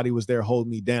 somebody was there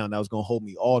holding me down. That was going to hold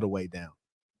me all the way down.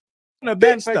 A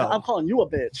bitch, though. I'm calling you a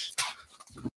bitch.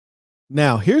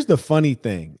 Now, here's the funny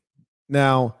thing.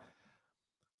 Now,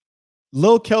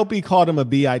 Lil Kelpy called him a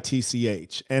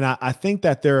bitch. And I think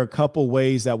that there are a couple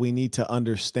ways that we need to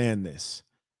understand this.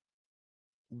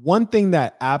 One thing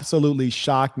that absolutely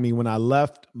shocked me when I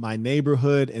left my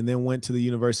neighborhood and then went to the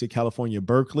University of California,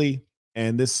 Berkeley,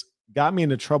 and this got me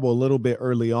into trouble a little bit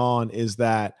early on, is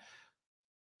that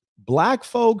black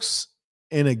folks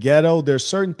in a ghetto, there's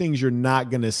certain things you're not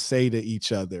going to say to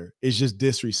each other. It's just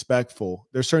disrespectful.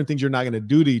 There's certain things you're not going to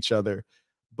do to each other.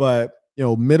 But, you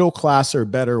know, middle class or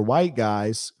better white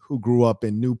guys who grew up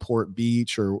in Newport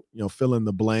Beach or, you know, fill in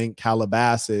the blank,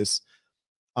 Calabasas,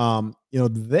 you know,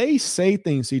 they say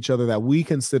things to each other that we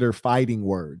consider fighting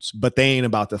words, but they ain't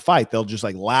about to fight. They'll just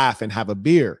like laugh and have a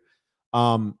beer.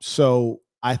 So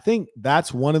I think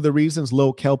that's one of the reasons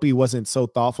Lil Kelpy wasn't so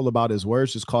thoughtful about his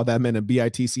words, just called that man a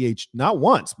bitch, not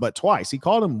once, but twice. He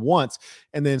called him once.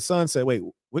 And then Son said, wait,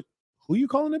 what, who you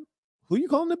calling him? Who you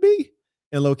calling a B?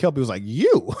 And Lil Kelpy was like,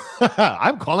 you,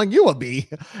 I'm calling you a B.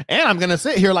 And I'm going to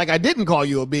sit here like I didn't call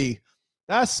you a B.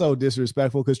 That's so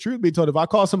disrespectful. Because truth be told, if I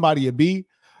call somebody a B,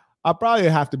 I probably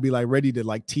have to be like ready to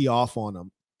like tee off on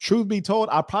them. Truth be told,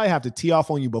 I probably have to tee off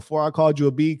on you before I called you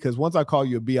a B, because once I call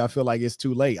you a B, I feel like it's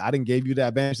too late. I didn't give you that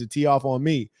advantage to tee off on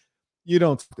me. You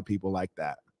don't talk to people like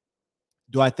that.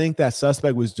 Do I think that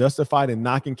Suspect was justified in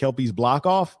knocking Kelpy's block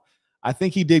off? I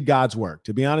think he did God's work.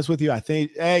 To be honest with you, I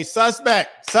think, hey, Suspect,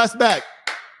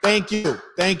 thank you.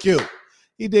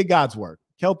 He did God's work.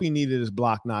 Kelpy needed his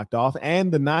block knocked off.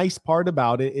 And the nice part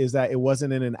about it is that it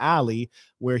wasn't in an alley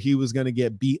where he was going to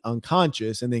get beat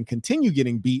unconscious and then continue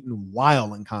getting beaten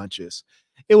while unconscious.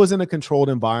 It was in a controlled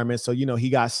environment. So, he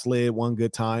got slid one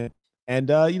good time. And,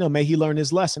 may he learn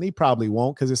his lesson. He probably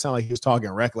won't, because it sounded like he was talking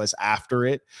reckless after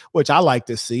it, which I like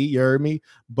to see. You heard me?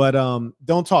 But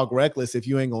don't talk reckless if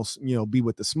you ain't going to, be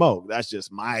with the smoke. That's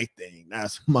just my thing.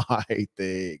 That's my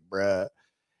thing, bruh.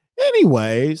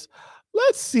 Anyways,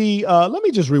 let's see. Let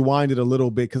me just rewind it a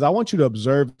little bit, because I want you to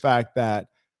observe the fact that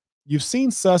you've seen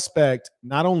Suspect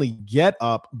not only get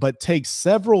up, but take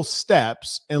several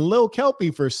steps. And Lil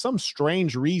Kelpy, for some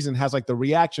strange reason, has like the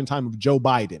reaction time of Joe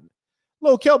Biden.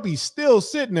 Lil Kelpy's still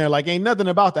sitting there like ain't nothing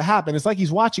about to happen. It's like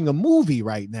he's watching a movie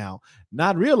right now,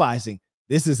 not realizing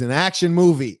this is an action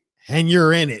movie and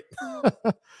you're in it.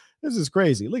 This is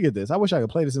crazy. Look at this. I wish I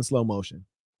could play this in slow motion.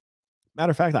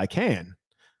 Matter of fact, I can.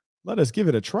 Let us give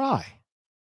it a try.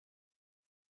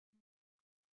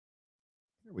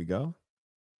 Here we go.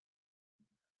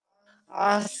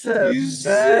 I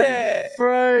said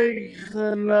Frank.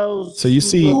 So you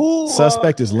see,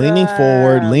 Suspect is leaning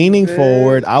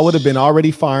forward. I would have been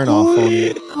already firing off on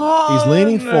it. He's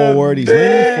leaning forward.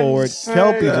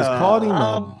 Kelpy just called him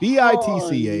a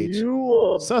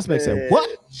bitch. Suspect said, what?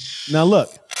 Now look,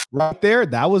 right there,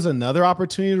 that was another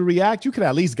opportunity to react. You could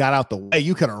at least got out the way.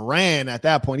 You could have ran at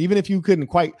that point. Even if you couldn't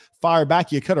quite fire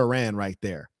back, you could have ran right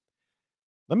there.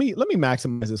 Let me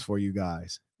maximize this for you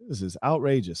guys. This is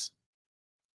outrageous.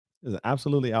 This is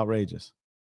absolutely outrageous.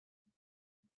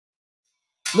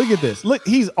 Look at this. Look,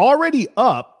 he's already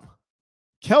up.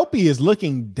 Kelpy is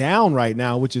looking down right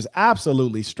now, which is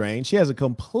absolutely strange. He has a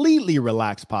completely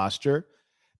relaxed posture.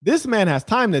 This man has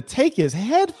time to take his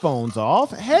headphones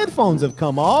off. Headphones have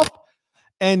come off.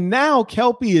 And now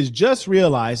Kelpy is just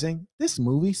realizing this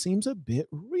movie seems a bit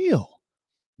real.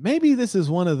 Maybe this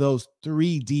is one of those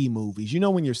 3D movies.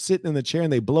 When you're sitting in the chair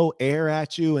and they blow air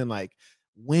at you and like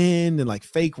wind and like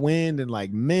fake wind and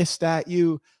like mist at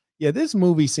you. Yeah, this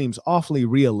movie seems awfully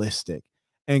realistic.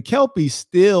 And Kelpy's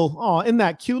still, isn't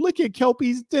that cute? Look at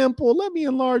Kelpy's dimple. Let me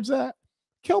enlarge that.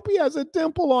 Kelpy has a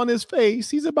dimple on his face.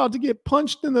 He's about to get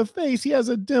punched in the face. He has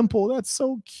a dimple. That's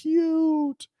so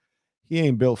cute. He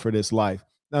ain't built for this life.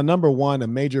 Now, number one, a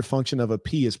major function of a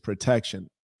P is protection.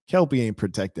 Kelpy ain't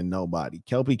protecting nobody.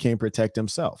 Kelpy can't protect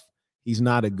himself. He's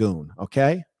not a goon,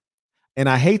 okay? And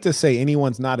I hate to say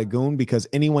anyone's not a goon, because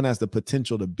anyone has the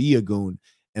potential to be a goon.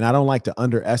 And I don't like to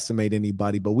underestimate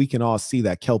anybody, but we can all see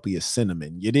that Kelpy is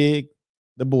cinnamon. You dig?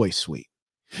 The boy's sweet.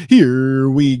 Here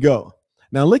we go.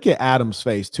 Now look at Adam's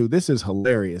face too. This is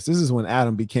hilarious. This is when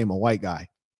Adam became a white guy.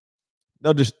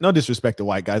 No disrespect to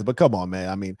white guys, but come on, man.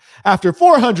 I mean, after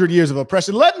 400 years of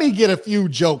oppression, let me get a few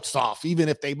jokes off, even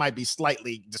if they might be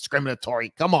slightly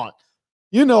discriminatory. Come on.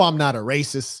 I'm not a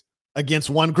racist against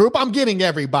one group. I'm getting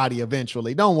everybody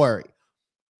eventually. Don't worry.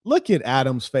 Look at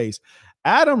Adam's face.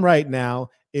 Adam right now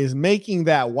is making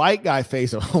that white guy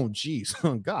face of, oh, geez,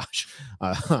 oh, gosh.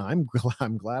 I'm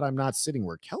glad I'm not sitting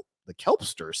where the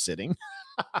Kelpster is sitting.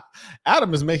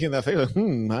 Adam is making that face of,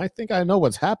 I think I know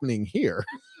what's happening here.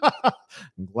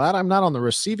 I'm glad I'm not on the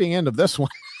receiving end of this one.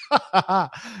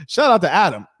 Shout out to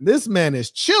Adam. This man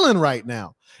is chilling right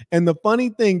now. And the funny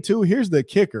thing, too, here's the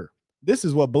kicker. This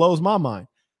is what blows my mind.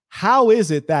 How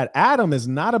is it that Adam is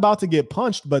not about to get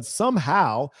punched, but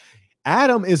somehow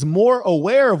Adam is more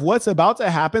aware of what's about to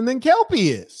happen than Kelpy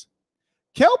is?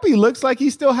 Kelpy looks like he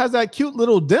still has that cute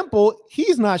little dimple.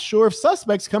 He's not sure if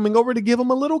Suspect's coming over to give him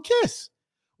a little kiss.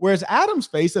 Whereas Adam's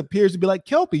face appears to be like,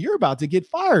 Kelpy, you're about to get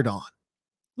fired on.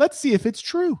 Let's see if it's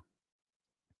true.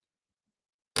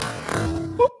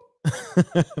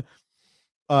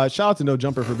 Shout out to No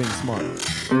Jumper for being smart.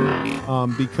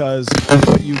 Because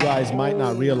what you guys might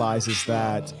not realize is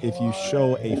that if you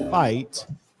show a fight,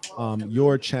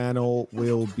 your channel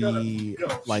will be,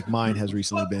 like mine has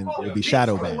recently been, will be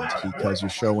shadow banned because you're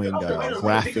showing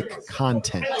graphic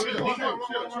content.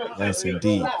 Yes,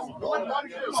 indeed.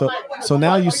 So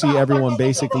now you see everyone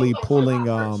basically pulling,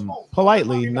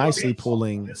 politely, nicely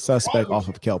pulling Suspect off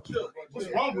of Kelpy. What's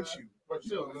wrong with you?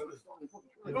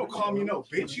 Don't call me no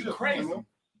bitch. You crazy.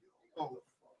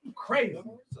 You crazy.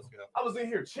 I was in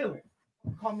here chilling.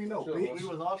 Call me no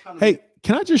bitch. Hey,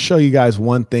 can I just show you guys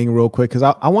one thing real quick? Because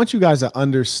I want you guys to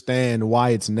understand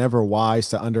why it's never wise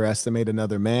to underestimate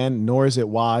another man, nor is it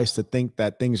wise to think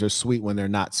that things are sweet when they're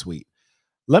not sweet.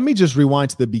 Let me just rewind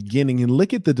to the beginning and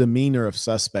look at the demeanor of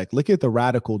Suspect. Look at the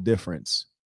radical difference.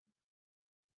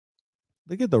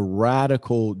 Look at the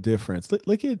radical difference.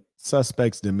 Look at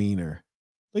Suspect's demeanor.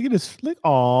 Look at his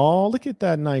look at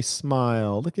that nice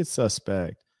smile. Look at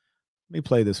Suspect. Let me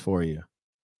play this for you.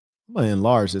 I'm gonna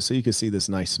enlarge this so you can see this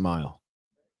nice smile.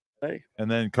 Hey. And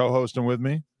then co-hosting with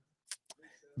me,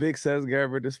 Big Seth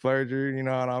Gerber, the splurger. You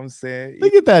know what I'm saying?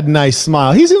 Look at that nice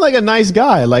smile. He seems like a nice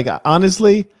guy. Like,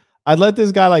 honestly, I'd let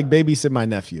this guy like babysit my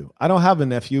nephew. I don't have a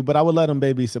nephew, but I would let him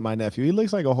babysit my nephew. He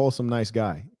looks like a wholesome, nice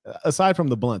guy. Aside from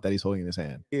the blunt that he's holding in his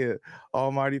hand. Yeah,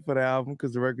 Almighty for the album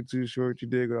because the record too short. You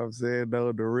dig what I'm saying?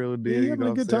 No, the real deal. Yeah, you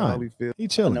know, a good time. He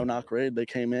chilling. No knock raid. They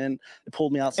came in. They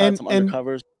pulled me outside some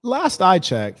undercovers. Last I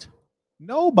checked,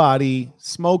 nobody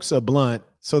smokes a blunt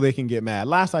so they can get mad.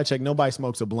 Last I checked, nobody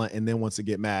smokes a blunt and then wants to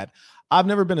get mad. I've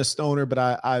never been a stoner, but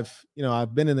I've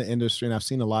been in the industry and I've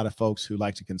seen a lot of folks who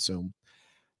like to consume.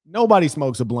 Nobody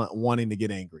smokes a blunt wanting to get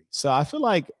angry. So I feel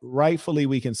like rightfully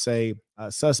we can say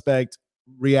Suspect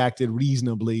reacted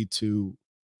reasonably to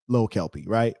Lil Kelpy,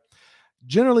 right?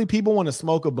 Generally, people want to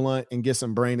smoke a blunt and get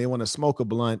some brain. They want to smoke a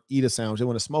blunt, eat a sandwich. They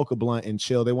want to smoke a blunt and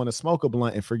chill. They want to smoke a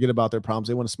blunt and forget about their problems.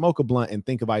 They want to smoke a blunt and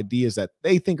think of ideas that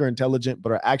they think are intelligent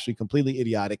but are actually completely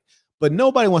idiotic. But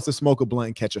nobody wants to smoke a blunt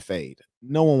and catch a fade.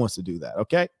 No one wants to do that,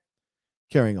 okay?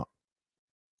 Carrying on.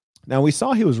 Now, we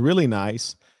saw he was really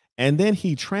nice, and then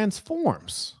he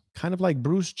transforms, kind of like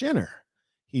Bruce Jenner.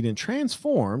 He then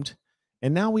transformed,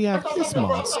 and now we have this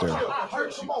monster.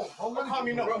 What's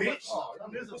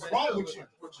wrong with you?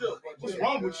 What's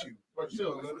wrong with you?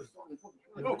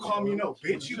 Don't call me no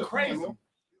bitch. You crazy.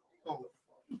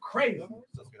 You crazy.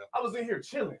 I was in here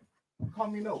chilling. Call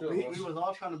me no bitch. We was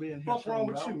all trying to be in here. What's wrong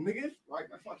with you, nigga?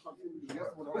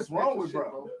 What's wrong with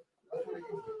bro?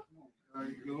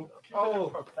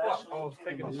 Oh,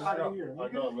 taking a shot out here. I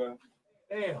know, man.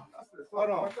 Damn. Hold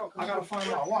on. I gotta find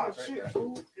my watch. Shit.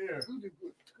 Yeah.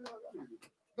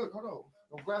 Look, hold on.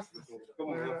 No glasses. Come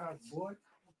on, boy.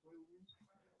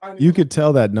 You could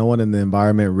tell that no one in the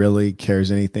environment really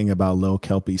cares anything about Lil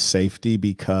Kelpy's safety,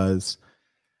 because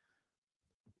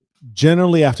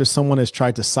generally after someone has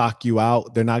tried to sock you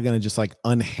out, they're not going to just like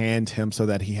unhand him so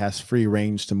that he has free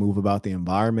range to move about the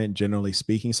environment, generally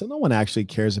speaking. So no one actually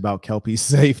cares about Kelpy's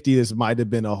safety. This might have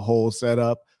been a whole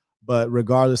setup, but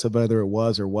regardless of whether it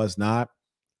was or was not,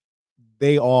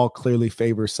 they all clearly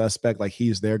favor Suspect. Like,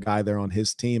 he's their guy. They're on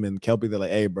his team. And Kelpy, they're like,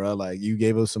 hey, bro, like, you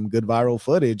gave us some good viral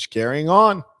footage. Carrying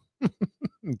on.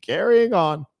 Carrying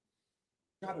on.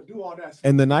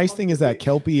 And the nice thing is that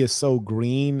Kelpy is so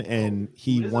green and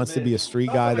he wants to be a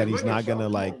street guy that he's not going to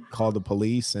like call the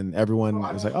police. And everyone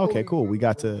is like, okay, cool. We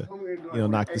got to,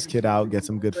 knock this kid out, get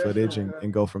some good footage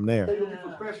and go from there.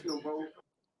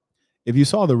 If you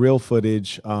saw the real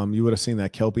footage, you would have seen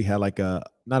that Kelpy had like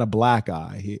not a black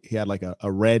eye. He had like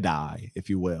a red eye, if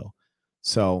you will.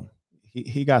 So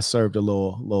he got served a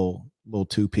little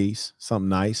two-piece, something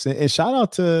nice. And shout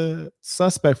out to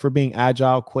Suspect for being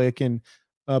agile, quick, and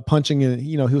punching in.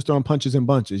 He was throwing punches in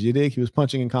bunches. You dig? He was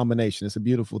punching in combination. It's a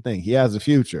beautiful thing. He has a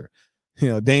future.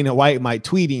 Dana White might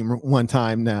tweet him one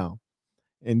time now.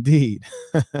 Indeed.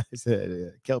 He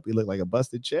said Kelpy looked like a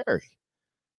busted cherry.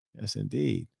 Yes,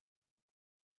 indeed.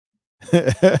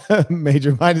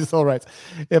 Major minded soul rights.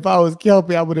 If I was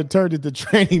Kelpy, I would have turned it to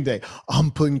Training Day. I'm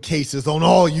putting cases on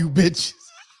all you bitches.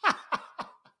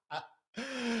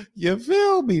 You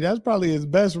feel me? That's probably his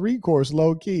best recourse,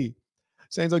 low key.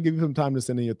 Saints, I'll give you some time to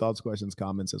send in your thoughts, questions,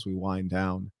 comments as we wind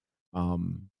down.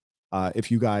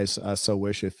 If you guys so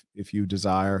wish, if you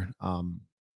desire,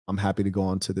 I'm happy to go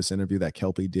on to this interview that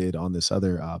Kelpy did on this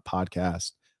other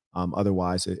podcast.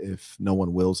 Otherwise, if no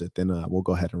one wills it, then we'll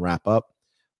go ahead and wrap up.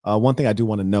 One thing I do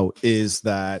want to note is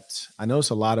that I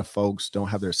notice a lot of folks don't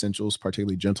have their essentials,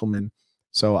 particularly gentlemen.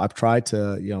 So I've tried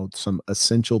to, some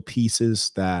essential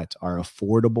pieces that are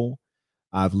affordable.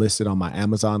 I've listed on my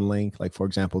Amazon link, like, for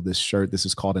example, this shirt. This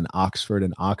is called an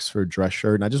Oxford dress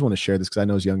shirt. And I just want to share this because I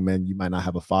know as young men, you might not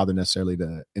have a father necessarily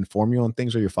to inform you on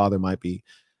things, or your father might be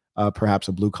perhaps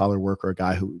a blue collar worker, a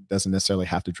guy who doesn't necessarily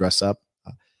have to dress up.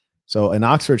 So an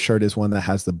Oxford shirt is one that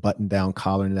has the button down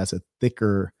collar and it has a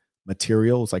thicker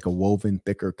material. It's like a woven,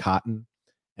 thicker cotton.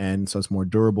 And so it's more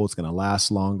durable. It's going to last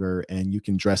longer, and you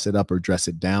can dress it up or dress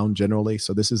it down generally.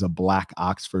 So this is a black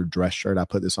Oxford dress shirt. I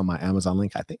put this on my Amazon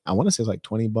link. I want to say it's like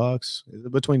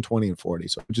 $20, between 20 and 40.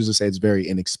 So which is to say it's very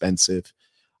inexpensive.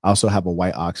 I also have a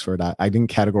white Oxford. I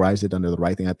didn't categorize it under the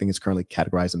right thing. I think it's currently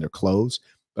categorized under clothes,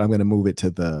 but I'm going to move it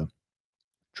to the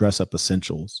dress up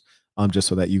essentials. Just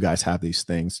so that you guys have these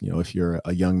things. If you're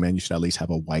a young man, you should at least have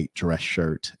a white dress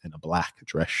shirt and a black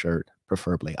dress shirt,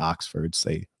 preferably Oxfords.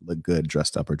 They look good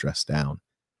dressed up or dressed down.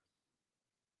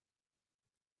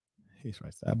 He's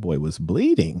right. That boy was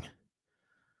bleeding.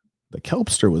 The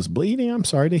Kelpster was bleeding. I'm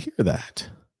sorry to hear that.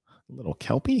 Little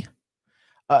Kelpy.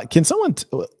 Can someone?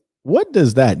 What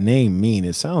does that name mean?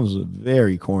 It sounds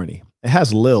very corny. It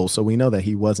has Lil, so we know that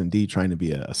he was indeed trying to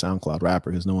be a SoundCloud rapper,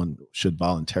 because no one should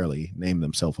voluntarily name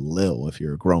themselves Lil if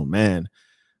you're a grown man.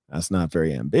 That's not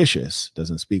very ambitious.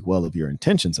 Doesn't speak well of your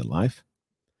intentions in life.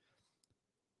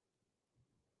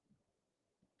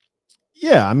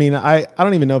 Yeah, I mean, I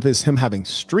don't even know if it's him having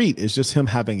street. It's just him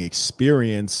having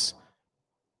experience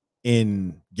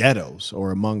in ghettos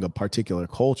or among a particular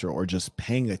culture, or just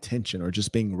paying attention, or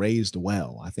just being raised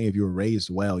well. I think if you were raised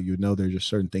well, you know there's just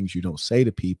certain things you don't say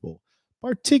to people,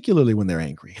 particularly when they're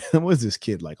angry. Was this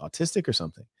kid like autistic or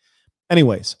something?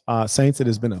 Anyways, Saints, it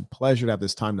has been a pleasure to have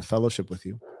this time to fellowship with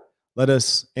you. Let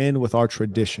us end with our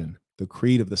tradition, the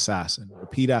creed of the assassin.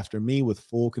 Repeat after me with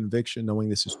full conviction, knowing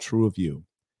this is true of you.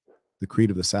 The creed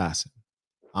of the assassin.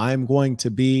 I'm going to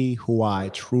be who I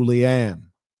truly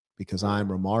am, because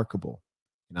I'm remarkable,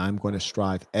 and I'm going to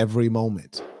strive every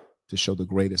moment to show the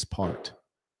greatest part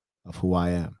of who I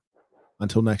am.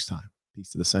 Until next time, peace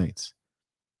to the saints.